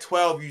eat at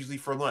 12 usually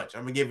for lunch.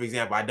 I'm gonna give you an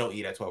example. I don't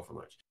eat at 12 for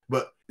lunch.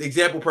 But the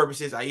example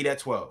purpose is I eat at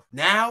 12.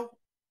 Now,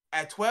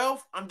 at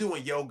 12, I'm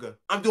doing yoga.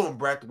 I'm doing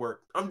breath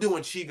work. I'm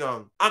doing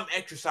qigong. I'm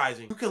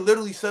exercising. You can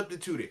literally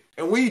substitute it.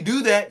 And when you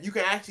do that, you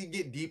can actually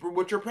get deeper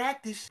with your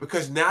practice,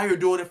 because now you're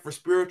doing it for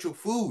spiritual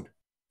food.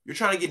 You're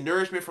trying to get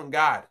nourishment from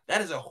God.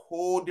 That is a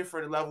whole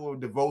different level of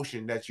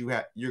devotion that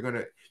you're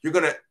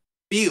gonna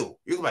feel.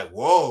 You're like,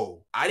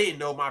 whoa, I didn't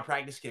know my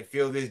practice can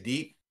feel this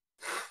deep.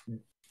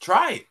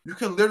 Try it. You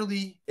can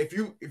literally, if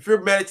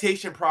your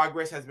meditation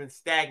progress has been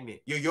stagnant,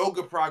 your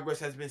yoga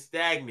progress has been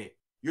stagnant,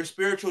 your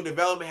spiritual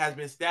development has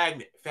been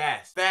stagnant,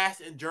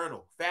 fast and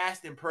journal,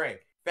 fast and pray,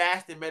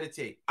 fast and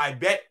meditate. I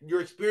bet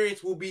your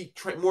experience will be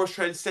more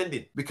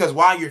transcendent, because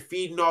while you're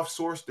feeding off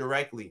source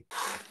directly.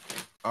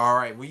 All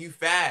right, when you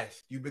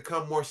fast, you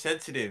become more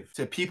sensitive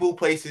to people,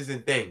 places,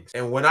 and things.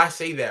 And when I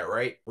say that,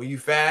 right, when you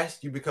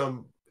fast, you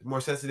become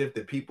more sensitive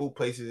to people,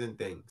 places, and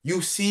things.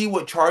 You see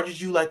what charges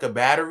you like a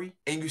battery,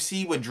 and you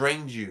see what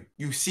drains you.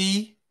 You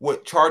see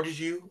what charges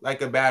you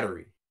like a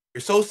battery. You're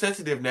so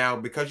sensitive now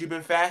because you've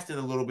been fasting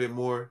a little bit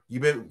more.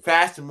 You've been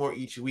fasting more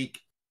each week.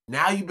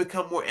 Now you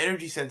become more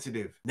energy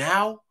sensitive.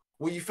 Now,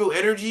 when you feel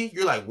energy,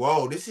 you're like,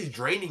 whoa, this is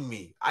draining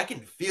me. I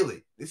can feel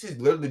it. This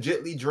is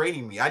legitimately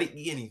draining me. I didn't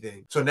eat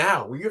anything. So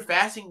now, when you're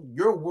fasting,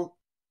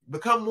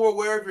 become more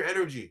aware of your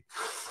energy.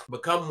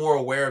 Become more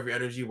aware of your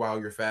energy while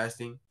you're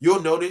fasting.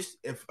 You'll notice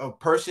if a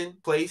person,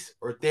 place,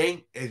 or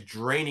thing is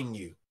draining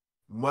you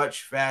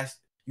much faster.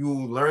 You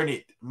will learn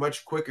it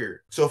much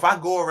quicker. So if I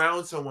go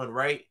around someone,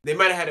 right, they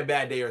might have had a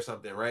bad day or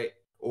something, right?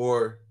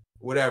 Or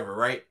whatever,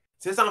 right?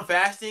 Since I'm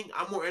fasting,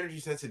 I'm more energy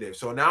sensitive.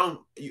 So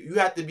now you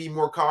have to be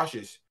more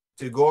cautious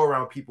to go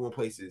around people and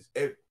places.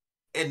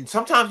 And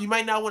sometimes you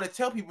might not want to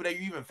tell people that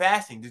you're even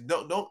fasting. Just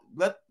don't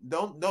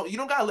you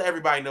don't gotta let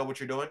everybody know what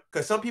you're doing.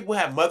 Because some people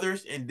have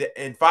mothers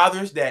and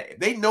fathers that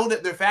they know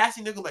that they're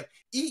fasting. They're gonna like,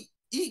 eat,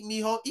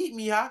 mijo, eat,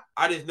 mija.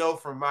 I just know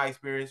from my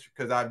experience,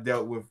 because I've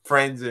dealt with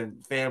friends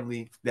and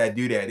family that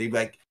do that. They be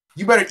like,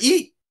 you better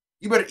eat.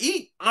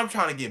 I'm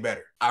trying to get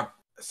better.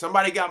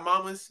 Somebody got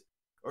mamas,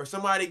 or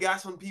somebody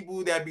got some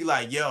people that be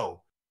like,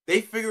 yo,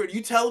 they figure it.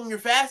 You tell them you're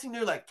fasting,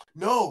 they're like,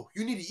 no,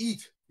 you need to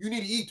eat. You're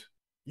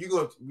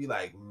going to be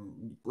like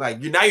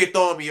you're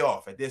throwing me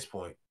off at this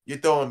point. You're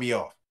throwing me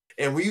off.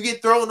 And when you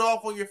get thrown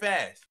off on your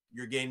fast,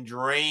 you're getting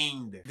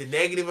drained. The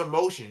negative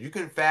emotions. You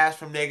can fast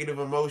from negative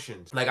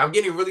emotions. Like, I'm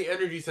getting really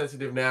energy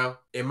sensitive now.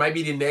 It might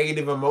be the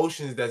negative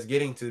emotions that's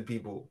getting to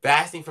people.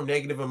 Fasting from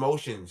negative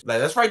emotions. Like,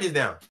 let's write this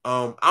down.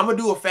 I'm going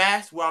to do a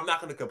fast where I'm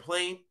not going to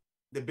complain,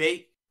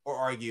 debate, or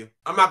argue.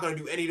 I'm not going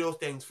to do any of those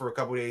things for a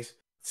couple days.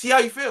 See how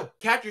you feel.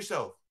 Catch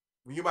yourself.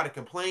 When you're about to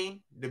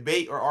complain,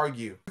 debate, or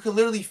argue, you can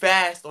literally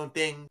fast on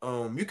things.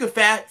 You can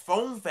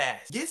phone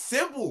fast. Get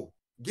simple.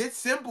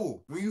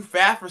 When you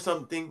fast for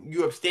something,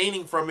 you're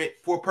abstaining from it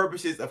for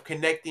purposes of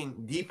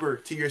connecting deeper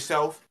to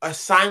yourself. A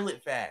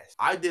silent fast.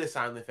 I did a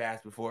silent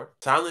fast before.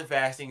 Silent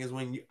fasting is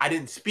when I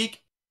didn't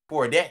speak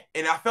for a day,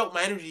 and I felt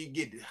my energy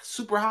get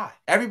super high.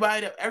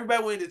 Everybody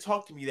wanted to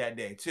talk to me that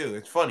day too.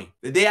 It's funny.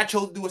 The day I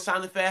chose to do a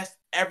silent fast,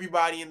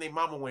 everybody and their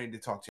mama wanted to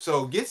talk to you.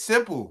 So get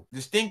simple.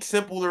 Just think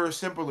simpler,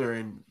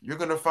 and you're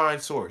gonna find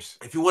source.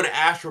 If you want to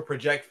astral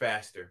project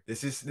faster,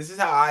 this is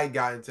how I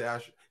got into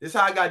astral. This is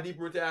how I got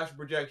deeper into astral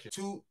projection.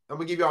 I'm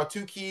gonna give y'all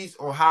 2 keys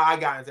on how I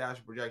got into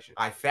astral projection.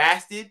 I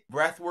fasted,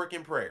 breath work,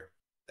 and prayer.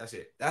 That's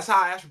it. That's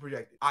how I astral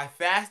projected. I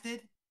fasted,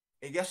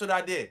 And guess what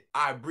I did?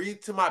 I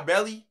breathed to my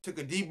belly, took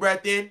a deep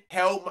breath in,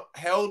 held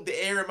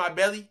the air in my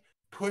belly,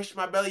 pushed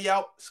my belly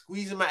out,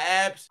 squeezing my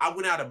abs. I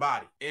went out of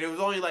body. And it was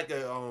only like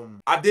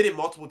I did it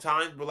multiple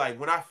times, but like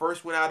when I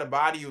first went out of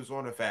body, it was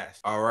on a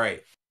fast. All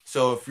right.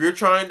 So if you're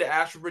trying to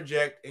astral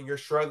project and you're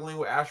struggling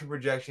with astral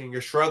projection,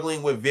 you're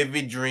struggling with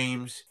vivid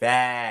dreams,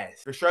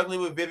 fast. If you're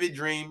struggling with vivid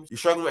dreams, you're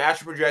struggling with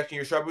astral projection,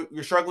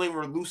 you're struggling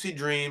with lucid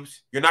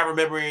dreams, you're not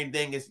remembering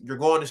anything, you're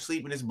going to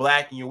sleep and it's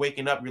black and you're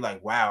waking up, you're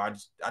like, wow,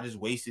 I just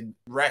wasted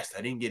rest.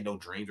 I didn't get no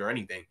dreams or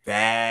anything.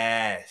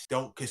 Fast.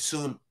 Don't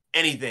consume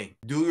anything.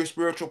 Do your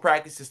spiritual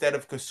practice instead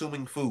of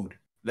consuming food.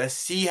 Let's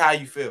see how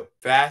you feel.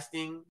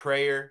 Fasting,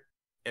 prayer,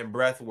 and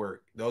breath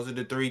work. Those are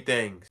the 3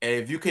 things. And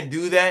if you can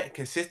do that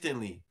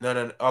consistently,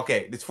 no.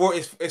 Okay,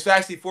 it's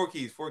actually 4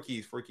 keys.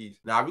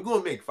 Now we're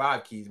gonna make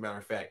 5 keys, matter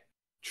of fact.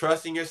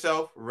 Trusting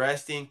yourself,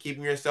 resting,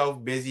 keeping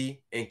yourself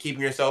busy, and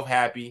keeping yourself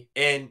happy.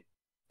 And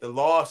the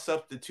law of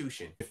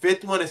substitution. The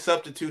 5th one is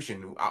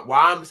substitution.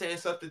 Why I'm saying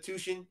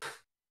substitution?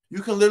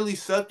 You can literally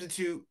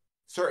substitute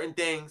certain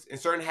things and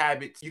certain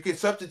habits. You can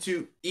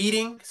substitute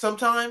eating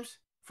sometimes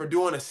for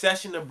doing a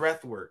session of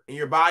breath work, and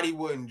your body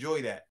will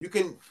enjoy that.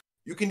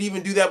 You can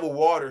even do that with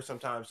water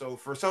sometimes. So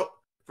for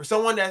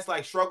someone that's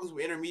like struggles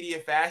with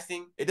intermediate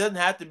fasting, it doesn't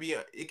have to be,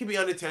 it can be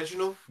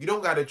unintentional. You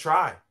don't got to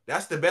try.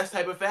 That's the best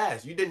type of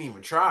fast. You didn't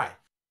even try.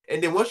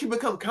 And then once you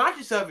become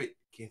conscious of it,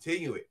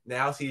 continue it.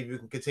 Now see if you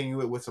can continue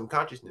it with some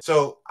consciousness.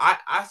 So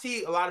I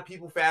see a lot of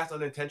people fast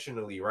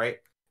unintentionally, right?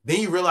 Then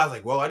you realize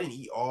like, well, I didn't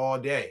eat all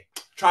day.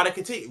 Try to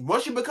continue.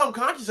 Once you become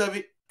conscious of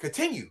it,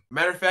 continue.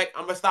 Matter of fact,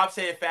 I'm going to stop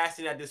saying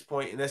fasting at this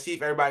point and let's see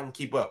if everybody can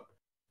keep up.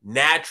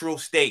 Natural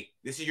state.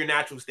 This is your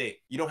natural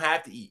state. You don't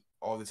have to eat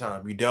all the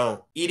time. You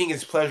don't. Eating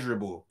is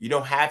pleasurable. You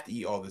don't have to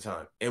eat all the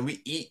time. And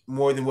we eat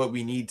more than what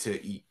we need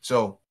to eat.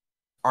 So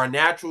our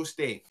natural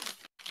state.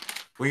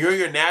 When you're in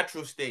your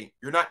natural state,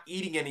 you're not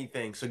eating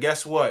anything. So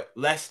guess what?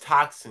 Less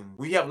toxin.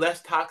 When you have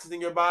less toxins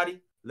in your body,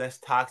 less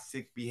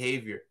toxic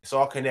behavior. It's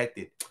all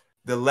connected.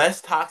 The less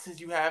toxins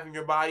you have in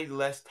your body, the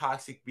less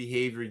toxic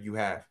behavior you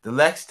have. The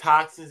less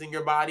toxins in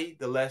your body,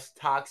 the less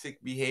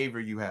toxic behavior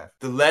you have.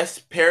 The less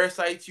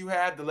parasites you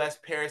have, the less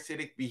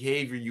parasitic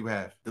behavior you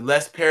have. The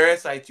less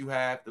parasites you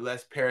have, the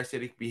less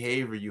parasitic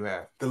behavior you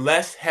have. The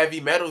less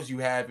heavy metals you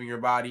have in your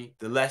body,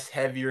 the less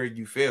heavier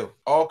you feel.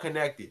 All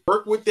connected.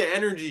 Work with the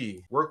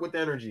energy. Work with the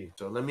energy.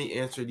 So let me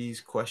answer these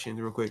questions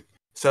real quick.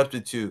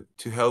 Substitute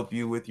to help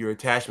you with your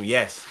attachment.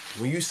 Yes.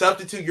 When you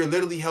substitute, you're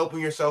literally helping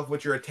yourself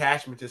with your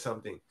attachment to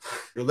something.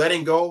 You're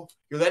letting go.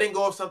 You're letting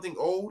go of something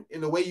old in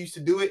the way you used to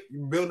do it.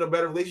 You're building a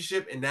better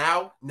relationship. And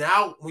now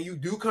when you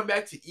do come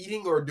back to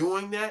eating or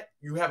doing that,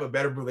 you have a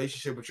better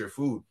relationship with your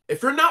food.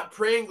 If you're not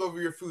praying over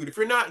your food, if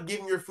you're not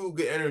giving your food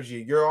good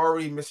energy, you're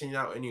already missing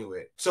out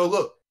anyway. So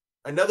look,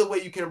 another way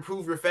you can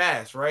improve your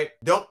fast, right?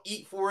 Don't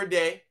eat for a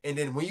day. And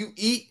then when you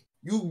eat,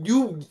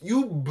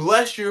 you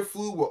bless your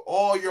food with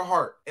all your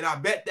heart. And I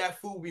bet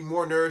that food will be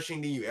more nourishing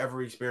than you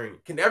ever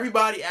experienced. Can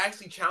everybody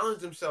actually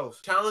challenge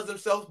themselves? Challenge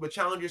themselves, but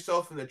challenge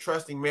yourself in a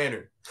trusting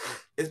manner.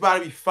 It's about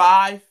to be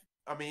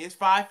it's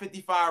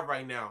 5:55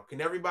 right now. Can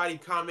everybody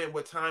comment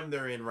what time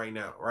they're in right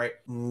now, right?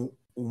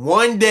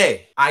 One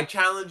day, I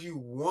challenge you,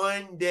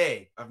 1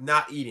 day of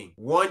not eating.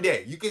 1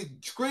 day. You can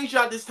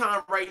screenshot this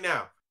time right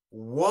now.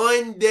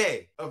 1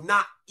 day of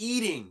not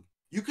eating.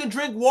 You can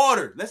drink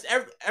water.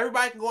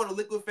 Everybody can go on a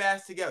liquid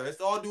fast together. Let's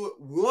all do it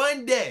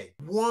 1 day.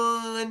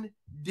 1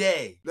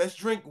 day. Let's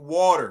drink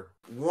water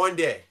 1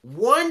 day.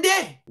 1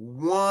 day.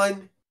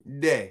 1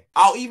 day.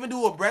 I'll even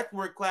do a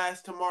breathwork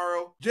class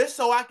tomorrow just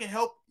so I can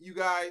help you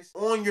guys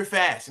on your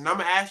fast. And I'm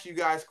gonna ask you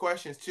guys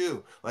questions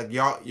too. Like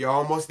you're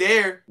almost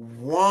there.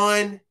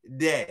 1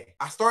 day.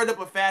 I started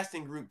up a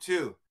fasting group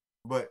too,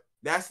 but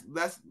that's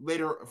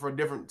later for a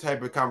different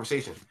type of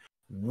conversation.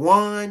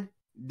 1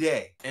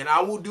 day. And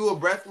I will do a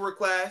breathwork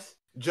class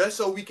just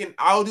so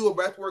I'll do a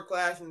breathwork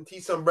class and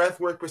teach some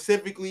breathwork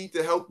specifically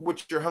to help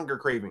with your hunger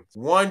cravings.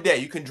 1 day.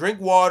 You can drink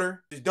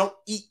water. Just don't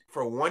eat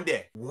for 1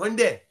 day. 1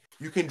 day.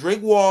 You can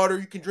drink water.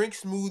 You can drink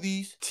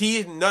smoothies. Tea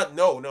is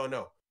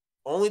no.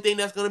 Only thing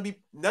that's going to be,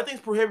 nothing's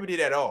prohibited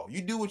at all.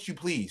 You do what you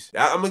please.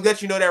 I'm going to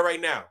let you know that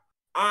right now.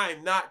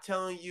 I'm not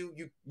telling you,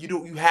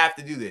 you have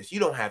to do this. You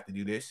don't have to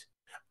do this.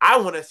 I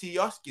want to see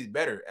y'all get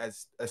better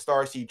as a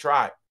Starseed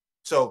tribe.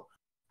 So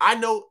I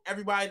know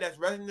everybody that's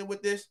resonating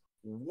with this,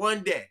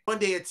 1 day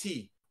of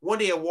tea, 1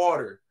 day of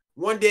water,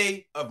 1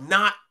 day of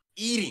not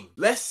eating.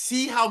 Let's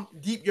see how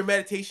deep your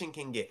meditation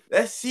can get.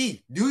 Let's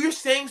see. Do your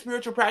same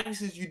spiritual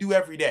practices you do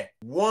every day.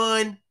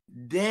 1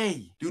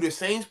 day. Do the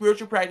same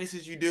spiritual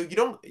practices you do. You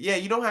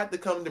don't have to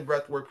come to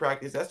breathwork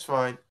practice. That's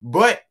fine.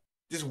 But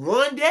just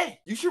 1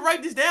 day. You should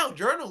write this down.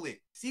 Journal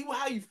it. See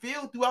how you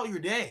feel throughout your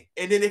day.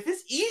 And then if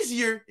it's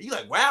easier, you're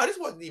like, wow, this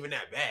wasn't even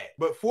that bad.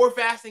 But 4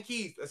 fasting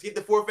keys. Let's get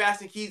the 4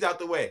 fasting keys out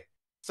the way.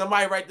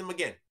 Somebody write them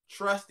again.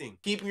 Trusting,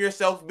 keeping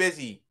yourself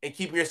busy, and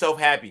keeping yourself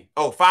happy.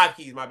 Oh, 5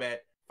 keys, my bad.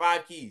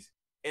 5 keys.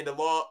 And the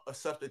law of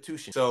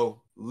substitution.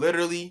 So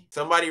literally,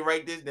 somebody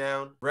write this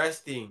down.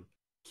 Resting,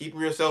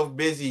 keeping yourself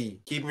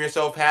busy, keeping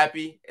yourself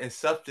happy, and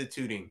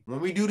substituting. When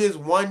we do this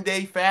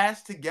 1-day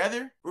fast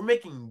together, we're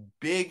making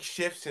big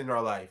shifts in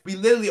our life. We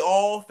literally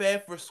all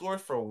fed for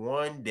source for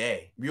 1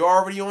 day. We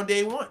already on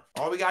day 1.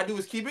 All we gotta do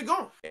is keep it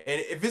going.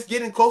 And if it's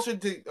getting closer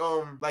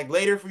to like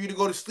later for you to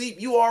go to sleep,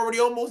 you already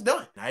almost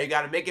done. Now you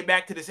gotta make it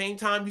back to the same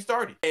time you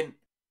started. And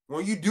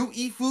when you do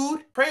eat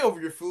food, pray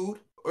over your food.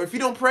 Or if you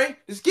don't pray,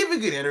 just give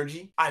it good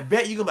energy. I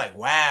bet you can be like,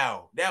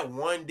 wow, that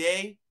 1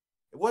 day,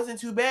 it wasn't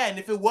too bad. And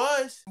if it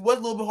was a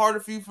little bit harder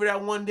for you for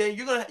that 1 day,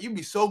 you'll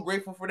be so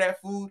grateful for that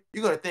food.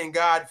 You're gonna thank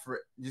God for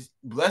just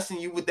blessing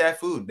you with that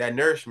food, that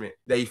nourishment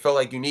that you felt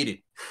like you needed.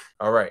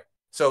 All right.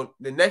 So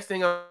the next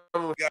thing I'm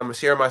gonna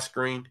share my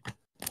screen.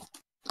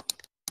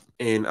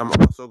 And I'm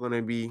also going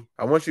to be,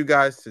 I want you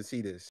guys to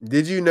see this.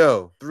 Did you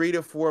know 3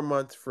 to 4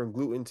 months for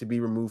gluten to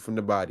be removed from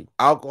the body?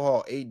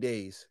 Alcohol, 8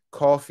 days.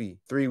 Coffee,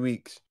 3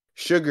 weeks.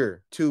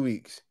 Sugar, 2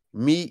 weeks.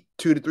 Meat,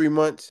 2 to 3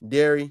 months.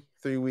 Dairy,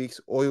 3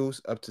 weeks.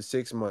 Oils, up to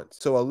 6 months.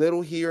 So a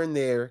little here and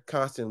there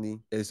constantly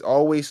is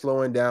always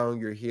slowing down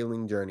your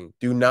healing journey.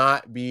 Do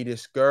not be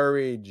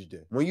discouraged.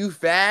 When you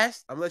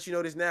fast, I'm going to let you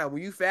know this now.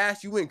 When you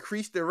fast, you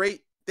increase the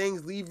rate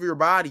things leave your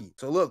body.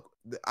 So look,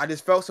 I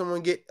just felt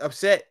someone get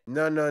upset.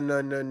 No.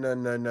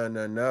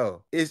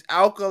 It's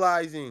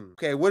alkalizing.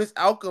 Okay, what is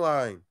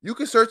alkaline? You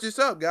can search this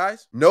up,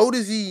 guys. No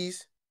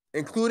disease,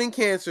 including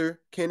cancer,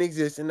 can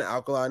exist in the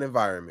alkaline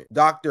environment.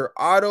 Dr.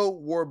 Otto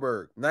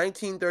Warburg,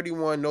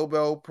 1931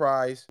 Nobel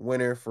Prize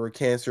winner for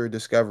cancer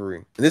discovery.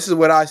 And this is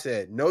what I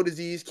said. No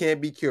disease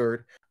can't be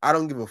cured. I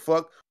don't give a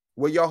fuck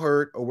what y'all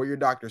heard or what your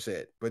doctor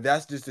said. But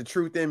that's just the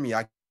truth in me.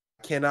 I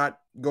cannot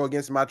go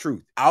against my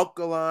truth.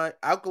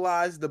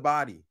 Alkalize the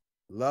body.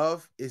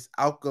 Love is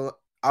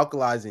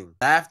alkalizing.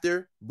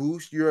 Laughter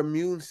boosts your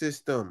immune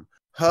system.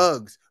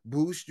 Hugs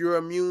boost your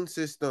immune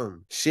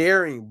system.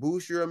 Sharing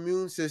boosts your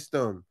immune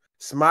system.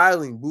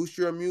 Smiling boosts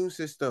your immune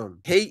system.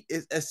 Hate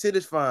is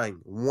acidifying.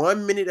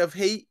 1 minute of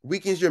hate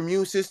weakens your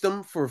immune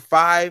system for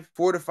 4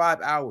 to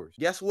 5 hours.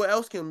 Guess what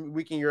else can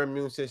weaken your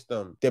immune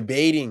system?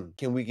 Debating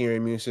can weaken your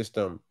immune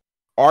system.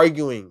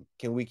 Arguing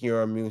can weaken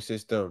your immune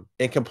system.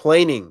 And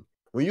complaining.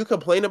 When you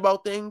complain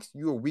about things,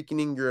 you are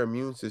weakening your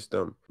immune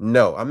system.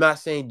 No, I'm not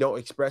saying don't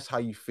express how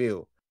you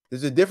feel.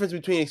 There's a difference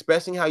between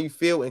expressing how you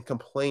feel and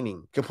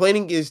complaining.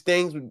 Complaining is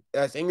things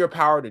that's in your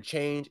power to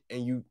change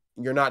and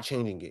you're not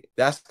changing it.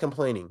 That's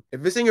complaining.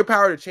 If it's in your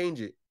power to change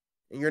it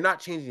and you're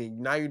not changing it,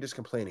 now you're just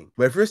complaining.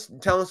 But if you're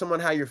telling someone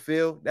how you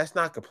feel, that's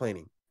not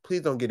complaining.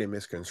 Please don't get it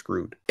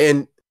misconstrued.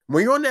 And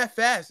when you're on that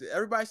fast,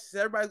 everybody's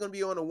going to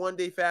be on a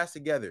 1-day fast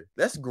together.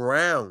 Let's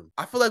ground.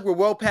 I feel like we're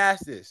well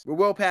past this. We're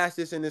well past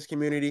this in this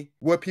community.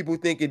 What people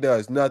think it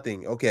does,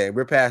 nothing. Okay,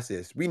 we're past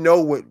this. We know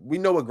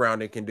what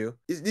grounding can do.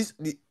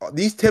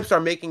 These tips are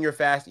making your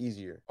fast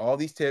easier. All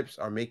these tips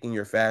are making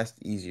your fast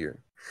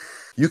easier.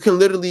 You can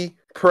literally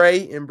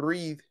pray and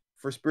breathe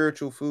for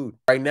spiritual food.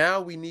 Right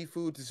now, we need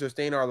food to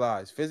sustain our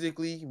lives.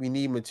 Physically, we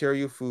need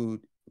material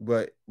food,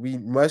 but we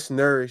must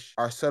nourish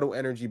our subtle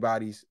energy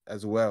bodies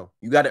as well.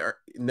 You got to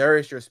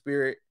nourish your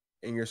spirit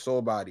and your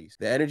soul bodies.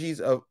 The energies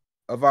of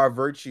our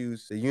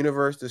virtues, the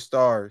universe, the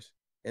stars,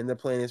 and the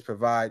planets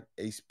provide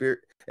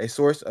a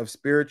source of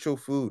spiritual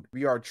food.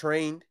 We are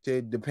trained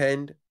to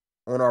depend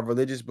on our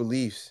religious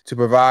beliefs to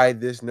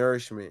provide this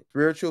nourishment.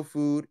 Spiritual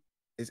food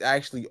is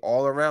actually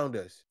all around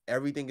us.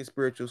 Everything is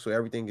spiritual, so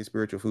everything is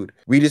spiritual food.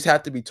 We just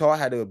have to be taught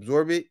how to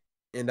absorb it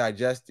and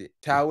digest it.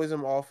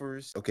 Taoism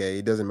offers, okay,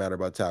 it doesn't matter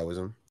about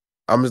Taoism.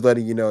 I'm just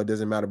letting you know it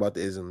doesn't matter about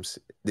the isms.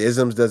 The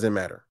isms doesn't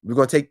matter. We're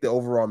going to take the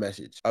overall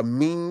message. A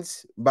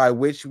means by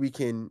which we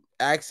can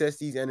access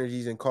these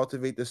energies and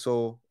cultivate the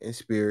soul and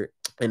spirit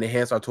and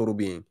enhance our total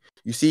being.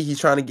 You see, he's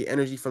trying to get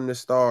energy from the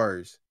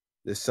stars,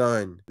 the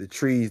sun, the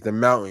trees, the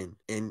mountain,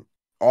 and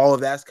all of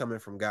that's coming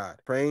from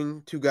God.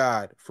 Praying to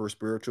God for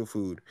spiritual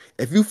food.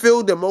 If you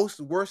feel the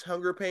worst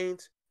hunger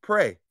pains,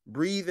 pray.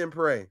 Breathe and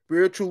pray.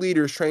 Spiritual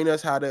leaders train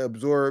us how to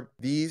absorb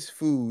these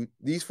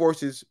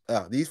forces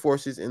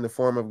in the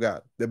form of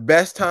God. The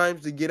best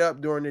times to get up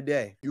during the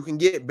day. You can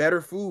get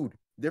better food,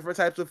 different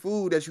types of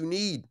food that you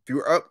need. If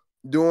you're up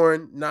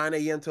during 9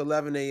 a.m. to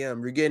 11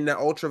 a.m., you're getting that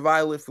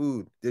ultraviolet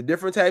food. The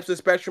different types of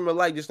spectrum of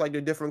light, just like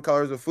the different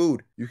colors of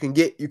food. You can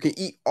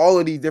eat all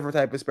of these different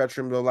types of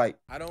spectrums of light.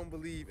 I don't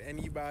believe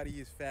anybody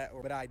is fat,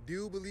 but I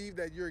do believe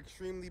that you're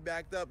extremely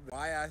backed up.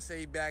 Why I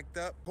say backed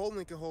up?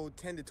 Poland can hold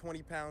 10 to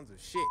 20 pounds of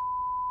shit.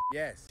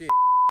 Yes, shit,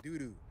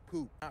 doo-doo,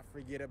 poop. Not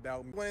forget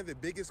about one of the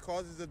biggest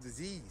causes of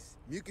disease,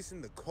 mucus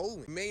in the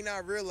colon. You may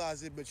not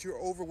realize it, but you're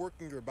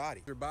overworking your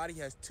body. Your body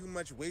has too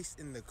much waste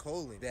in the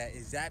colon that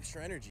zaps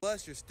your energy.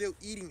 Plus, you're still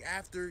eating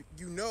after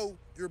you know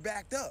you're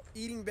backed up.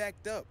 Eating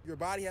backed up, your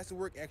body has to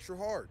work extra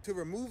hard to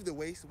remove the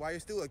waste while you're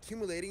still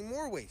accumulating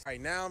more waste. All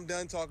right, now I'm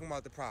done talking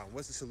about the problem.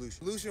 What's the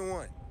solution? Solution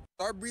 1.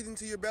 Start breathing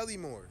to your belly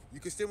more. You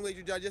can stimulate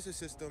your digestive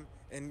system,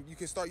 and you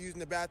can start using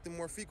the bathroom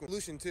more frequently.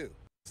 Solution 2.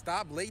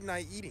 Stop late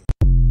night eating.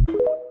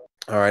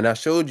 All right, I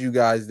showed you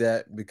guys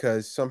that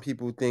because some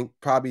people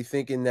probably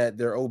thinking that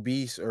they're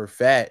obese or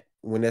fat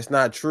when that's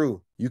not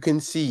true. You can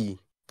see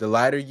The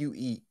lighter you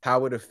eat,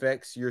 how it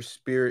affects your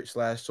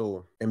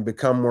spirit/soul and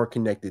become more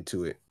connected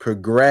to it.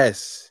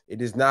 Progress.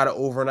 It is not an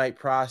overnight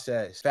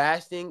process.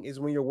 Fasting is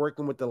when you're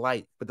working with the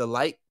light, but the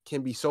light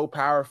can be so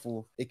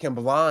powerful, it can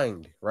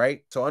blind,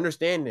 right? So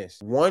understand this.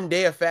 One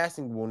day of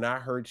fasting will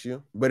not hurt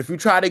you. But if you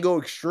try to go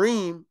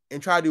extreme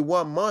and try to do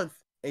 1 month,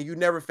 and you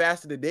never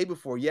fasted the day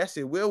before, yes,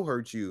 it will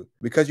hurt you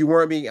because you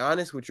weren't being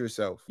honest with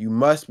yourself. You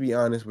must be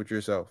honest with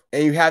yourself.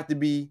 And you have to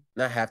be,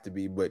 not have to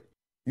be, but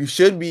you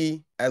should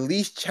be at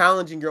least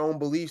challenging your own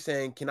beliefs,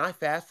 saying, can I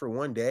fast for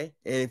 1 day?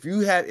 And if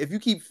you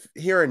keep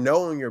hearing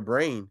no in your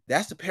brain,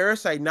 that's the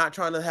parasite not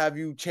trying to have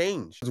you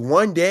change. It's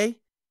 1 day,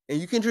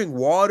 and you can drink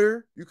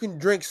water, you can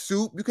drink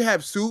soup, you can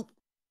have soup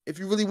if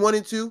you really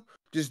wanted to.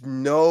 Just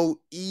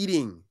no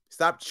eating.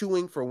 Stop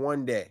chewing for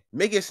 1 day.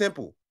 Make it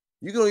simple.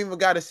 You don't even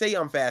got to say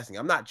I'm fasting.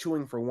 I'm not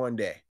chewing for 1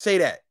 day. Say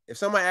that. If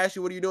somebody asks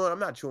you, what are you doing? I'm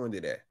not chewing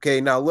today. Okay,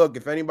 now look,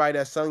 if anybody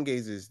that sun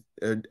gazes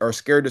are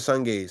scared to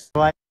sun gaze.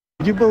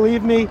 Do you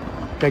believe me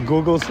that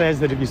Google says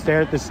that if you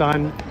stare at the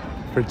sun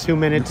for 2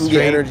 minutes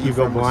straight, you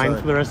go blind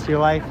for the rest of your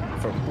life?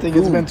 I think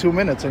it's been 2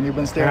 minutes and you've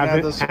been staring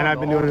at the sun. And I've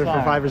been doing it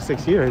for 5 or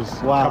 6 years,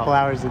 wow. A couple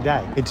hours a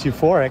day. It's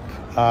euphoric.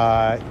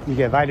 You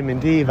get vitamin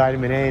D,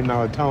 vitamin A,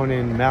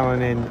 melatonin,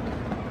 melanin,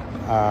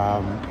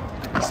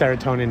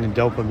 serotonin and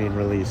dopamine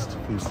released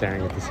from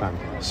staring at the sun.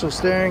 So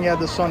staring at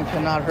the sun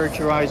cannot hurt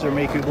your eyes or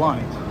make you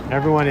blind?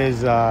 Everyone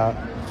is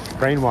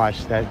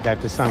brainwashed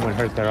that the sun would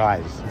hurt their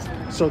eyes.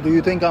 So do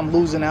you think I'm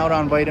losing out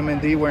on vitamin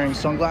D wearing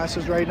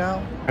sunglasses right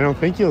now? I don't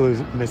think you're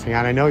missing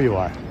out. I know you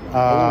are.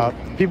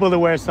 People that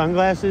wear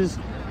sunglasses,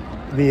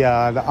 the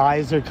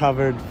eyes are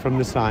covered from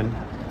the sun.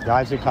 The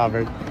eyes are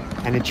covered,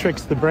 and it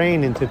tricks the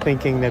brain into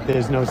thinking that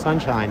there's no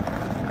sunshine.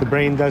 The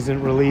brain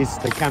doesn't release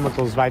the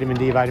chemicals, vitamin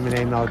D, vitamin A,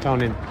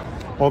 melatonin,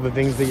 all the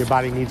things that your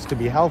body needs to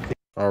be healthy.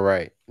 All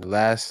right, the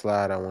last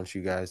slide I want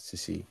you guys to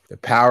see. The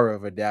power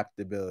of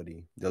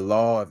adaptability, the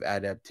law of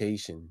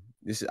adaptation.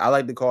 I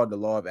like to call it the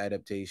law of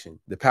adaptation.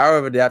 The power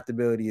of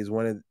adaptability is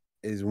one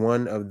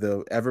of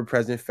the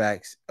ever-present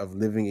facts of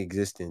living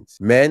existence.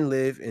 Men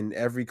live in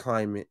every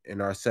climate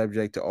and are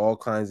subject to all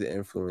kinds of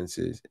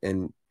influences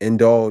and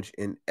indulge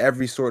in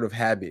every sort of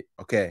habit.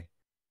 Okay.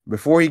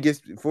 Before I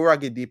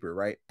get deeper,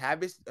 right?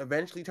 Habits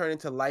eventually turn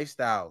into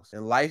lifestyles,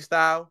 and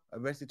lifestyle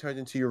eventually turns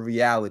into your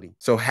reality.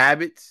 So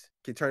habits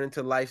can turn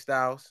into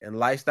lifestyles, and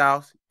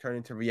lifestyles turn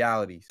into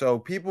reality. So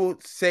people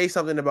say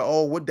something about,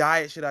 oh, what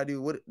diet should I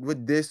do?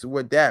 What this,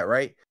 what that,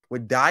 right?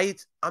 With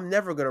diets, I'm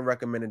never going to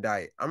recommend a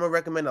diet. I'm going to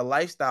recommend a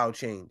lifestyle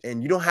change.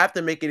 And you don't have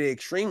to make it an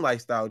extreme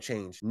lifestyle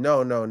change.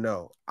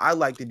 No. I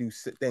like to do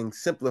things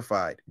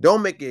simplified.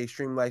 Don't make an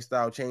extreme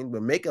lifestyle change,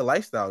 but make a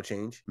lifestyle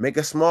change. Make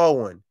a small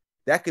one.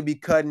 That could be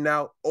cutting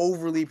out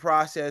overly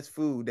processed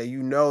food that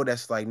you know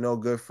that's like no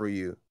good for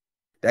you.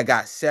 That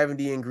got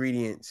 70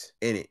 ingredients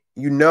in it.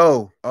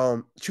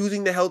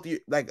 Choosing the healthier,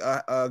 like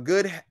a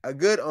good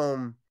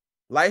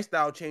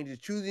lifestyle change is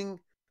choosing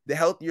the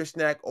healthier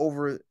snack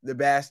over the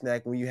bad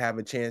snack when you have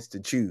a chance to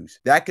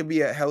choose. That could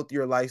be a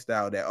healthier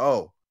lifestyle that,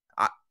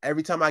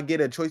 every time I get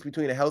a choice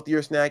between a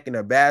healthier snack and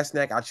a bad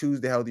snack, I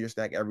choose the healthier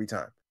snack every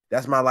time.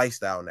 That's my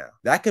lifestyle now.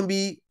 That can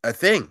be a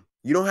thing.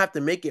 You don't have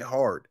to make it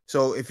hard.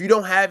 So if you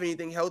don't have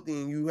anything healthy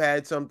and you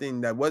had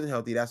something that wasn't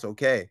healthy, that's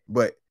okay.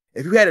 But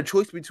if you had a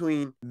choice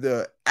between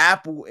the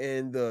apple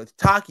and the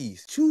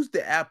Takis, choose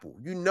the apple.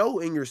 You know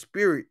in your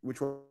spirit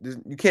which one.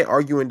 You can't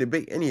argue and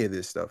debate any of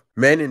this stuff.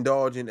 Men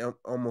indulge in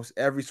almost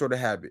every sort of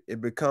habit. It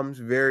becomes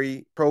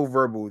very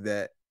proverbial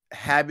that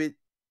habit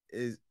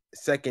is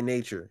second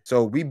nature.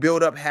 So we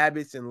build up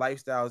habits and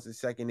lifestyles as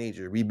second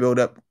nature. We build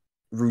up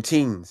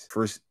routines.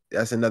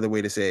 That's another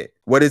way to say it.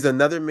 What is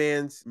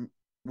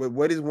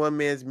one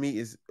man's meat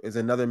is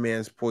another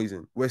man's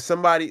poison. With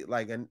somebody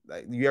like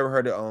you ever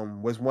heard of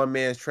what's one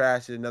man's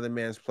trash is another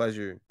man's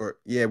pleasure?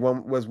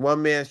 Was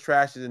one man's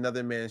trash is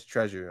another man's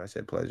treasure. I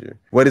said pleasure.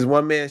 What is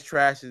one man's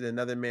trash is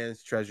another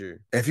man's treasure.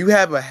 If you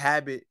have a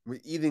habit with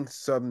eating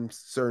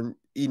certain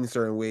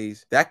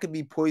ways, that could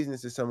be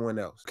poisonous to someone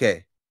else.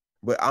 Okay.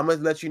 But I'm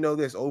gonna let you know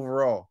this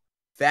overall.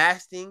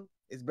 Fasting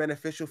is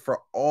beneficial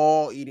for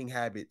all eating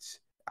habits.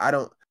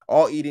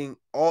 All eating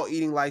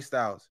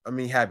lifestyles.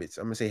 Habits.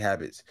 I'm going to say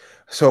habits.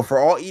 So for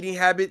all eating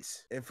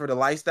habits and for the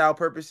lifestyle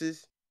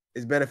purposes,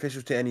 it's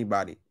beneficial to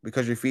anybody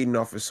because you're feeding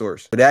off a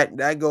source. But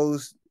that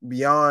goes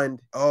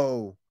beyond,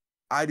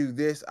 I do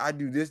this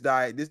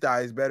diet. This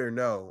diet is better.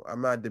 No,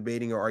 I'm not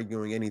debating or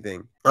arguing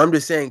anything. I'm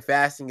just saying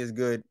fasting is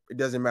good. It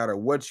doesn't matter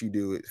what you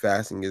do.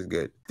 Fasting is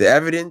good. The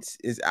evidence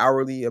is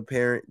hourly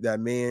apparent that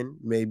man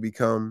may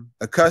become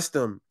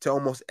accustomed to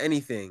almost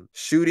anything,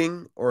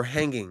 shooting or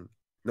hanging.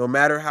 No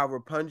matter how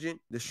repugnant,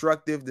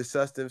 destructive the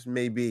substance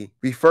may be,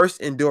 we first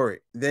endure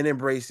it, then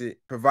embrace it,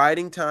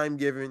 providing time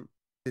given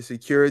to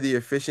secure the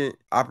efficient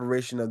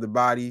operation of the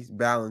body's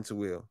balance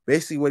wheel.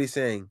 Basically what he's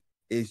saying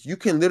is you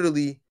can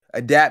literally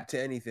adapt to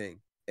anything.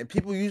 And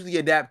people usually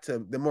adapt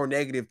to the more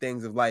negative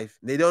things of life.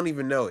 They don't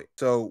even know it.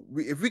 So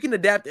if we can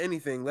adapt to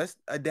anything, let's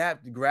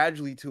adapt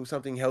gradually to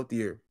something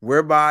healthier,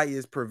 whereby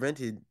is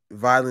prevented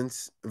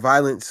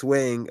violent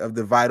swaying of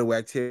the vital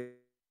activity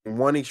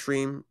one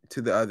extreme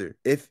to the other.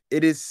 If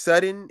it is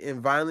sudden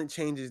and violent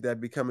changes that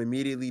become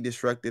immediately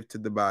destructive to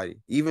the body,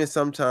 even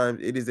sometimes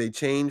it is a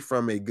change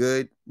from a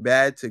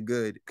bad to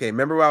good. Okay,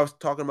 remember when I was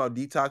talking about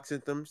detox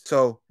symptoms?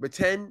 So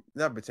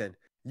not pretend,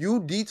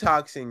 you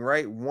detoxing,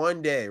 right?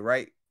 One day,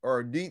 right?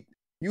 Or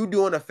you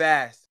doing a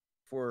fast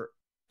for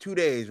 2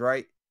 days,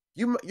 right?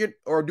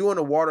 Or doing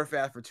a water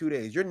fast for 2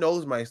 days, your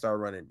nose might start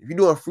running. If you're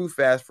doing a fruit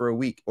fast for a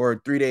week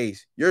or 3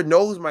 days, your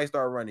nose might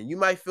start running. You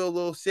might feel a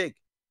little sick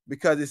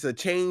because it's a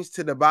change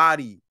to the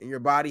body and your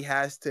body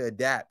has to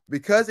adapt.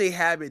 Because a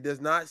habit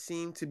does not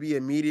seem to be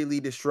immediately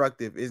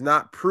destructive is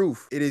not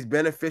proof it is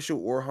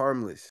beneficial or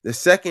harmless. The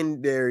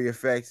secondary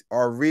effects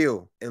are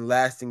real and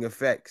lasting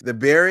effects. The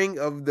bearing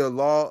of the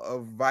law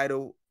of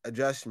vital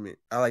adjustment,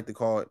 I like to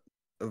call it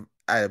of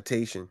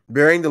adaptation.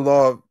 Bearing of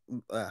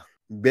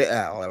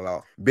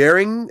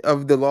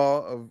the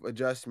law of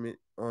adjustment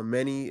on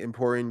many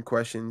important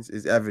questions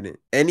is evident.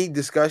 Any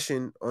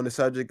discussion on the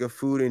subject of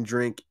food and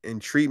drink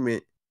and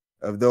treatment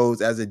of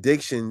those as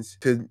addictions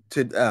to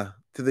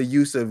the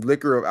use of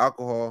liquor, of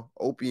alcohol,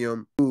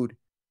 opium, food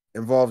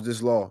involves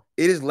this law.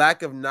 It is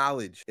lack of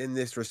knowledge in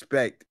this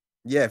respect.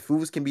 Yeah,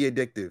 foods can be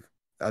addictive.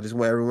 I just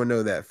want everyone to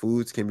know that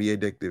foods can be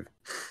addictive.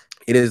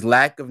 It is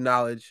lack of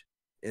knowledge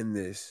in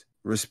this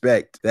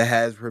respect that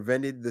has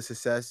prevented the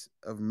success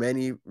of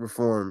many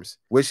reforms,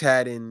 which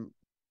had in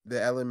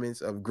the elements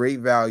of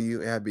great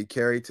value and have been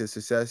carried to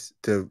success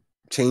to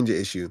change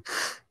the issue.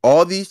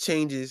 All these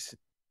changes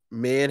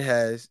in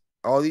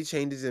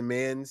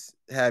man's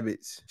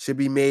habits should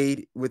be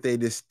made with a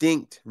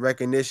distinct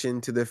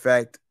recognition to the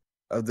fact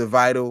of the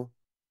vital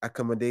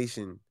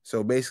accommodation.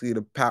 So basically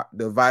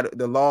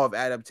the law of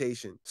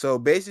adaptation. So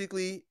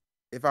basically,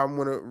 if I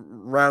want to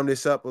round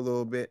this up a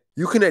little bit,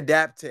 you can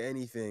adapt to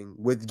anything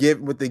with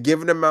the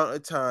given amount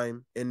of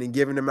time and the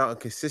given amount of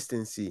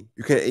consistency.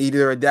 You can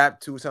either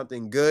adapt to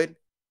something good,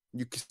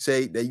 you can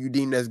say that you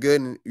deem that's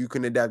good, and you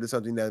can adapt to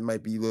something that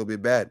might be a little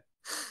bit bad.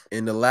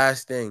 And the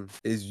last thing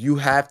is you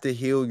have to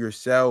heal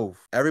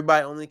yourself.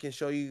 Everybody only can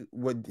show you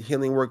what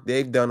healing work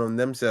they've done on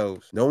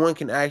themselves. No one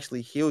can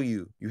actually heal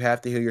you. You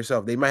have to heal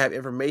yourself. They might have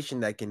information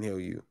that can heal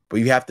you,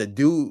 but you have to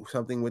do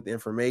something with the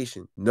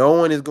information. No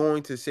one is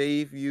going to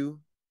save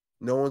you.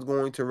 No one's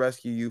going to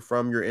rescue you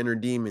from your inner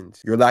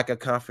demons, your lack of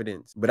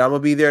confidence. But I'm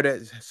going to be there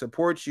to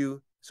support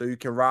you so you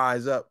can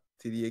rise up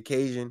to the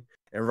occasion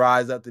and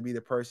rise up to be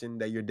the person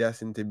that you're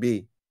destined to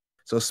be.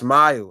 So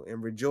smile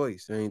and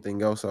rejoice.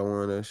 Anything else I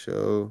want to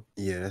show?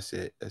 Yeah, that's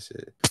it.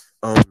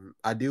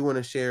 I do want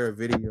to share a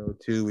video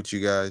too with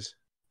you guys.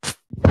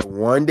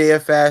 1 day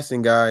of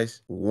fasting,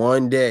 guys.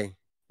 1 day.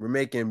 We're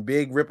making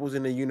big ripples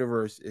in the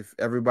universe if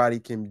everybody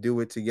can do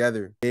it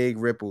together. Big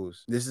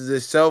ripples. This is a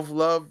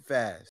self-love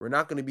fast. We're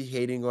not going to be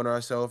hating on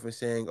ourselves and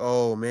saying,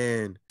 oh,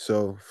 man.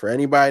 So for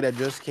anybody that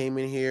just came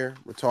in here,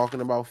 we're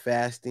talking about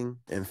fasting.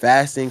 And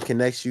fasting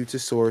connects you to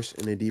source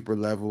in a deeper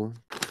level.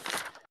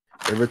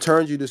 It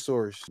returns you to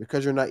source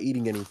because you're not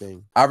eating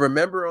anything. I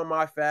remember on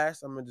my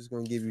fast, I'm just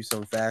going to give you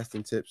some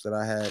fasting tips that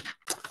I had.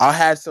 I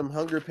had some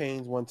hunger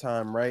pains one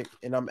time, right?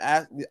 And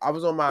I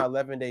was on my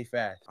 11-day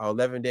fast,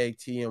 11-day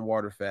tea and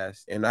water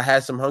fast. And I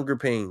had some hunger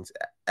pains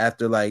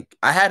after,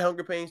 I had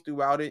hunger pains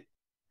throughout it,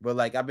 but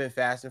I've been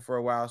fasting for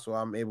a while, so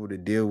I'm able to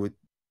deal with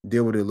it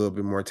a little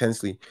bit more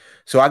intensely.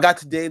 So I got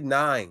to day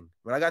 9.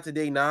 When I got to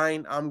day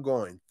 9, I'm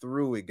going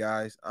through it,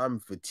 guys. I'm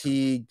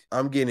fatigued.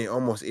 I'm getting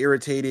almost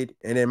irritated.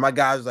 And then my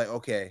guy was like,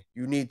 okay,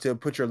 you need to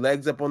put your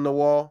legs up on the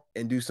wall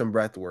and do some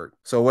breath work.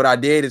 So what I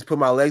did is put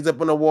my legs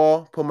up on the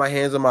wall, put my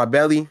hands on my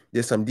belly,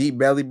 did some deep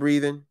belly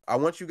breathing. I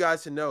want you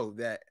guys to know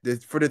that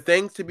for the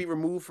things to be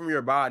removed from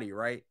your body,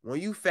 right? When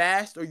you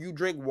fast or you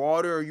drink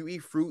water or you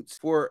eat fruits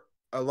for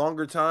a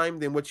longer time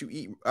than what you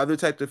eat other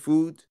types of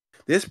foods,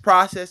 this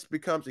process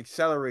becomes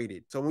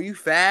accelerated. So when you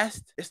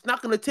fast, it's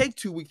not going to take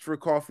 2 weeks for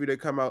coffee to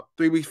come out,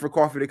 3 weeks for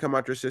coffee to come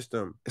out your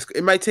system.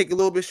 It might take a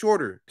little bit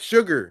shorter.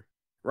 Sugar,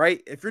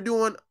 right? If you're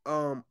doing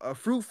a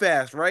fruit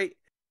fast, right?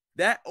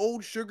 That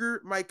old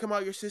sugar might come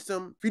out your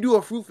system. If you do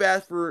a fruit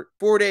fast for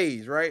 4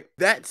 days, right?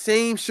 That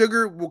same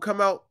sugar will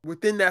come out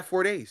within that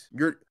 4 days.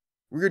 You're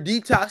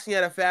detoxing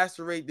at a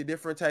faster rate the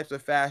different types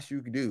of fast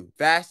you can do.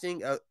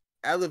 Fasting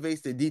elevates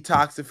the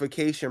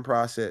detoxification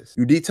process.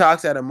 You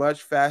detox at a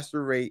much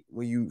faster rate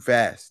when you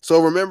fast.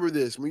 So remember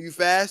this, when you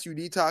fast, you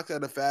detox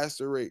at a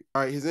faster rate.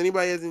 All right, has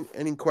anybody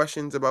any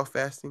questions about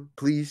fasting?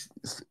 Please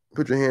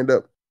put your hand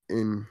up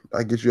and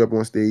I get you up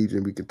on stage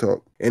and we can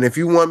talk. And if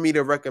you want me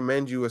to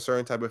recommend you a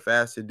certain type of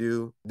fast to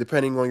do,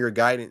 depending on your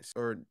guidance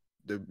or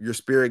your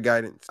spirit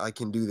guidance, I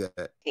can do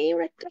that. Can you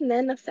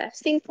recommend a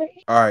fasting plan?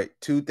 All right,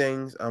 2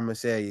 things I'm gonna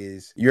say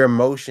is your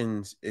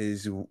emotions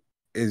is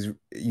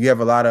you have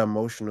a lot of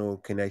emotional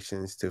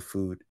connections to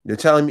food. They're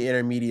telling me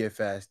intermediate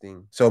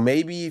fasting. So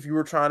maybe if you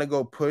were trying to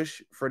go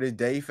push for the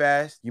day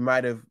fast, you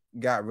might have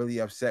got really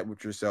upset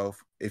with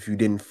yourself if you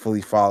didn't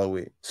fully follow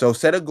it. So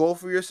set a goal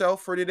for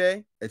yourself for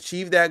today,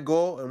 achieve that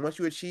goal. And once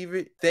you achieve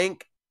it,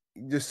 thank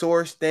the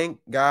source,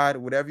 thank God,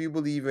 whatever you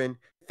believe in,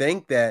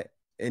 thank that,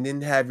 and then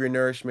have your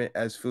nourishment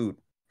as food.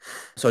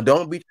 So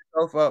don't beat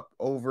yourself up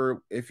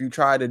over if you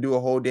try to do a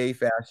whole day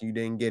fast and you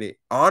didn't get it.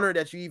 Honor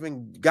that you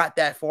even got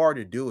that far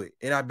to do it.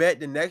 And I bet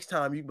the next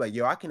time you be like,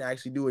 yo, I can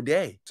actually do a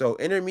day. So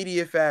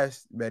intermediate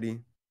fast,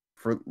 Betty.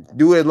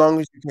 Do it as long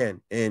as you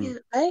can. And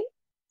Yeah,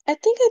 I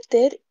think I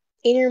did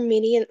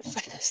intermittent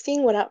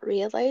fasting without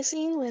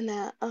realizing when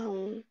that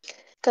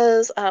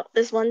because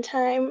this one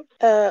time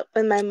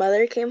when my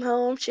mother came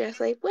home, she was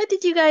like, "What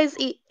did you guys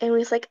eat?" And we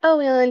was like, "Oh,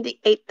 we only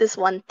ate this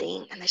one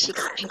thing." And then she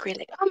got angry,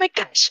 like, "Oh my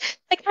gosh,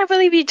 I can't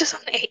believe you just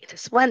only ate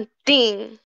this one thing."